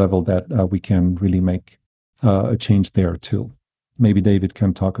to a level that we can really make a change there too. Maybe David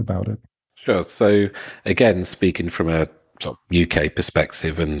can talk about it. Sure. So again, speaking from a sort of UK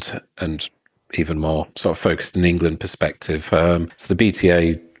perspective and even more sort of focused in England perspective, so the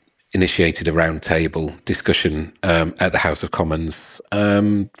BTA initiated a roundtable discussion at the House of Commons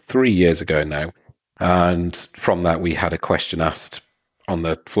 3 years ago now. And from that, we had a question asked on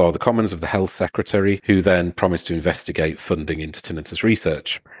the floor of the Commons of the Health Secretary, who then promised to investigate funding into tinnitus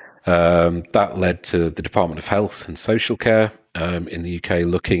research. That led to the Department of Health and Social Care in the UK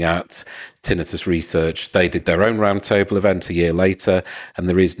looking at tinnitus research. They did their own roundtable event a year later, and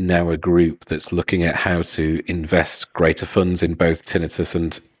there is now a group that's looking at how to invest greater funds in both tinnitus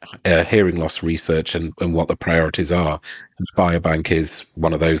and hearing loss research and what the priorities are. And Biobank is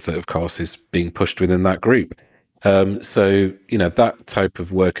one of those that, of course, is being pushed within that group. So, that type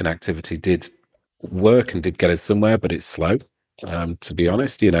of work and activity did work and did get us somewhere, but it's slow. To be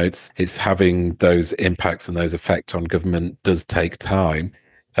honest, it's having those impacts and those effects on government does take time.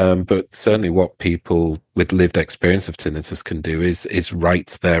 But certainly what people with lived experience of tinnitus can do is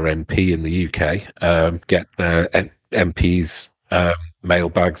write their MP in the UK, get their MPs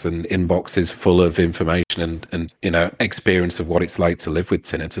mailbags and inboxes full of information and experience of what it's like to live with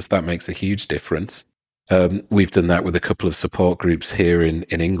tinnitus. That makes a huge difference. We've done that with a couple of support groups here in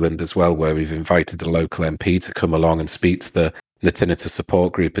England as well, where we've invited the local MP to come along and speak to the tinnitus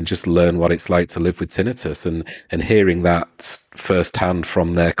support group and just learn what it's like to live with tinnitus, and hearing that firsthand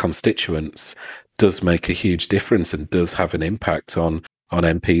from their constituents does make a huge difference and does have an impact on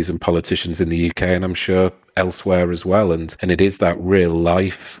MPs and politicians in the UK, and I'm sure elsewhere as well. And it is that real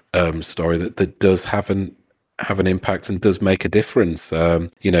life story that does have an impact and does make a difference.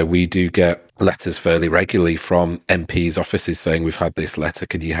 We do get letters fairly regularly from MPs' offices saying, we've had this letter,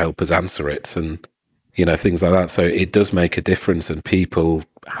 can you help us answer it? And things like that. So it does make a difference, and people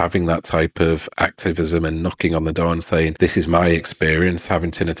having that type of activism and knocking on the door and saying, this is my experience,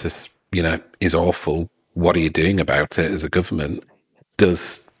 having tinnitus, is awful. What are you doing about it as a government?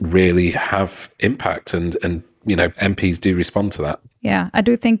 Does really have impact, and MPs do respond to that. Yeah, I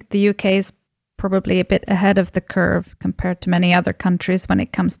do think the UK is probably a bit ahead of the curve compared to many other countries when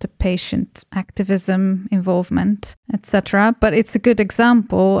it comes to patient activism, involvement, etc. But it's a good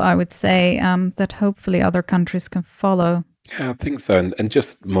example, I would say, that hopefully other countries can follow. Yeah, I think so. And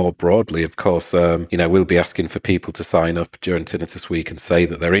just more broadly, of course, we'll be asking for people to sign up during Tinnitus Week and say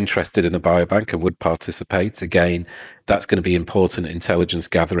that they're interested in a biobank and would participate. Again, that's going to be important intelligence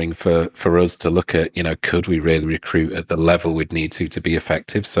gathering for us to look at, could we really recruit at the level we'd need to be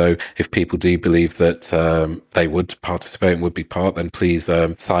effective? So if people do believe that they would participate and would be part, then please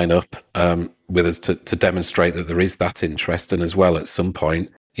sign up with us to demonstrate that there is that interest. And as well, at some point,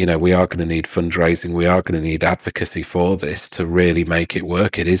 we are going to need fundraising. We are going to need advocacy for this to really make it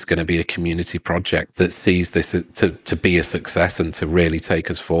work. It is going to be a community project that sees this to be a success and to really take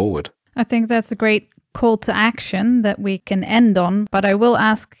us forward. I think that's a great call to action that we can end on. But I will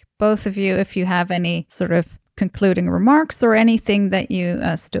ask both of you if you have any sort of concluding remarks or anything that you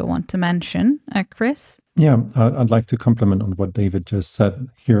still want to mention. Chris? Yeah, I'd like to comment on what David just said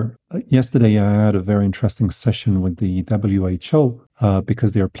here. Yesterday, I had a very interesting session with the WHO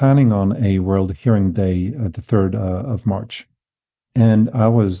because they're planning on a World Hearing Day, the 3rd of March. And I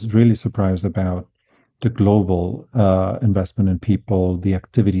was really surprised about the global investment in people, the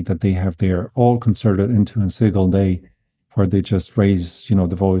activity that they have there, all concerted into a single day, where they just raise,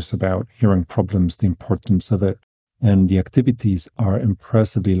 the voice about hearing problems, the importance of it. And the activities are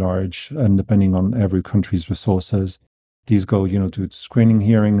impressively large, and depending on every country's resources, these go, to screening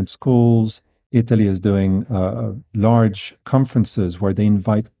hearing in schools. Italy is doing large conferences where they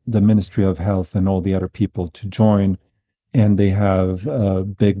invite the Ministry of Health and all the other people to join. And they have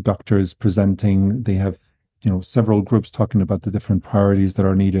big doctors presenting. They have, several groups talking about the different priorities that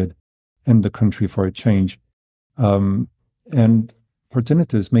are needed in the country for a change. And for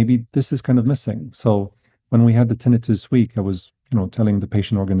tinnitus, maybe this is kind of missing. So when we had the Tinnitus Week, I was, telling the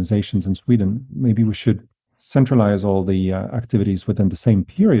patient organizations in Sweden, maybe we should centralize all the activities within the same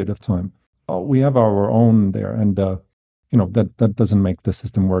period of time. We have our own there, and that doesn't make the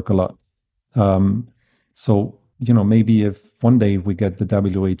system work a lot. So maybe if one day we get the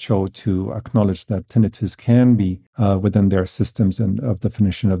WHO to acknowledge that tinnitus can be within their systems and of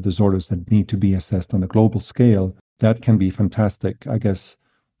definition of disorders that need to be assessed on a global scale, that can be fantastic. I guess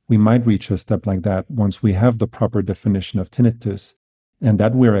we might reach a step like that once we have the proper definition of tinnitus, and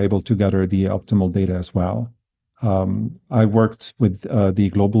that we're able to gather the optimal data as well. I worked with the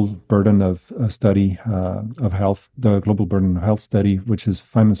Global Burden of Study of Health, the Global Burden of Health Study, which is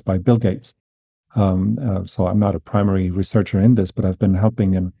financed by Bill Gates. So I'm not a primary researcher in this, but I've been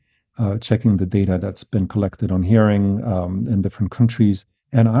helping and checking the data that's been collected on hearing in different countries.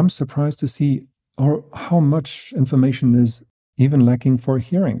 And I'm surprised to see how much information is even lacking for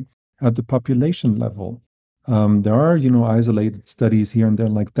hearing at the population level. There are, isolated studies here and there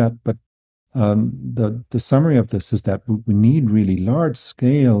like that, but the summary of this is that we need really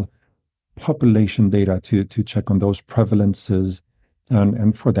large-scale population data to check on those prevalences,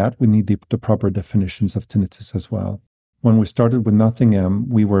 and for that we need the proper definitions of tinnitus as well. When we started with Nottingham,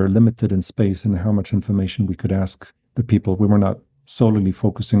 we were limited in space and how much information we could ask the people. We were not solely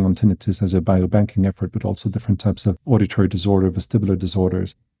focusing on tinnitus as a biobanking effort, but also different types of auditory disorder, vestibular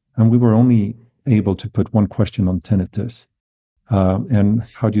disorders. And we were only able to put one question on tinnitus. And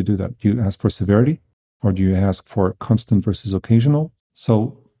how do you do that? Do you ask for severity, or do you ask for constant versus occasional?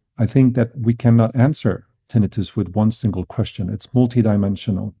 So I think that we cannot answer tinnitus with one single question. It's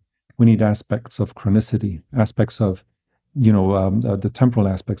multidimensional. We need aspects of chronicity, aspects of the temporal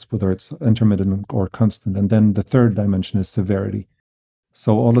aspects, whether it's intermittent or constant. And then the third dimension is severity.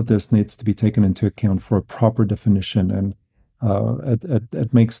 So all of this needs to be taken into account for a proper definition, and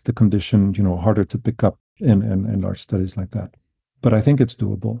it makes the condition, harder to pick up in large studies like that. But I think it's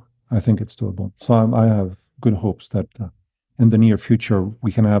doable. So I have good hopes that in the near future,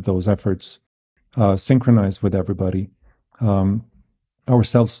 we can have those efforts synchronized with everybody.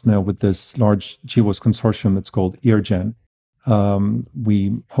 Ourselves now with this large GWAS consortium, it's called EarGen.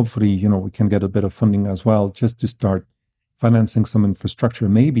 We hopefully, we can get a bit of funding as well, just to start financing some infrastructure.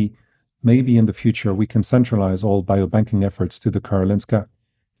 Maybe in the future we can centralize all biobanking efforts to the Karolinska,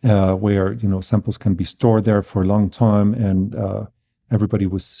 where samples can be stored there for a long time, and everybody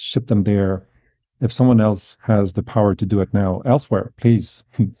will ship them there. If someone else has the power to do it now elsewhere, please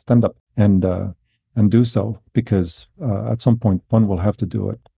stand up and do so, because at some point one will have to do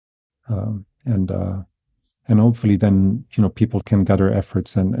it. and hopefully then people can gather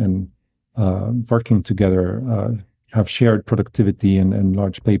efforts and working together have shared productivity and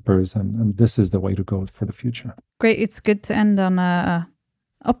large papers, and this is the way to go for the future. Great. It's good to end on a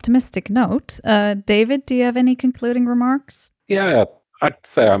optimistic note. David, do you have any concluding remarks? Yeah, I'd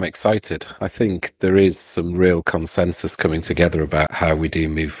say I'm excited. I think there is some real consensus coming together about how we do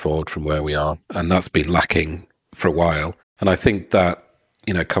move forward from where we are, and that's been lacking for a while. And I think that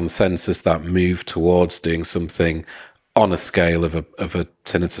consensus, that move towards doing something on a scale of a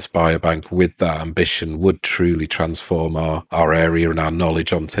tinnitus biobank with that ambition would truly transform our area and our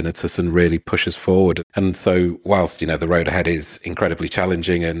knowledge on tinnitus and really push us forward. And so whilst, the road ahead is incredibly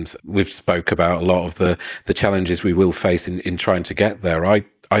challenging, and we've spoke about a lot of the challenges we will face in trying to get there,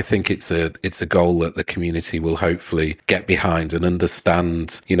 I think it's a goal that the community will hopefully get behind and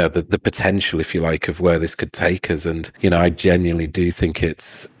understand, the potential, if you like, of where this could take us. And, I genuinely do think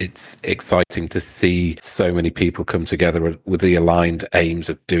it's exciting to see so many people come together with the aligned aims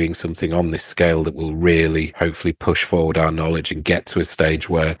of doing something on this scale that will really hopefully push forward our knowledge and get to a stage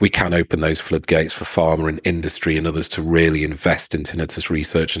where we can open those floodgates for pharma and industry and others to really invest in tinnitus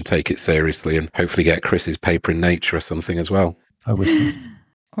research and take it seriously, and hopefully get Chris's paper in Nature or something as well. I wish so.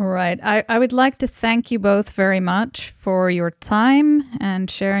 All right. I would like to thank you both very much for your time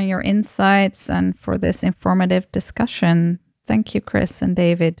and sharing your insights and for this informative discussion. Thank you, Chris and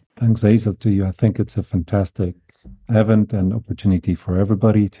David. Thanks, Hazel, to you. I think it's a fantastic event and opportunity for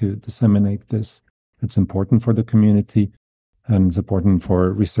everybody to disseminate this. It's important for the community, and it's important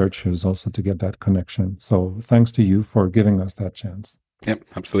for researchers also to get that connection. So thanks to you for giving us that chance. Yep,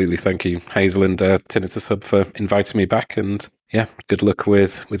 absolutely. Thank you, Hazel and Tinnitus Hub, for inviting me back. And yeah, good luck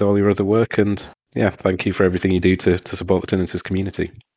with all your other work. And yeah, thank you for everything you do to support the tinnitus community.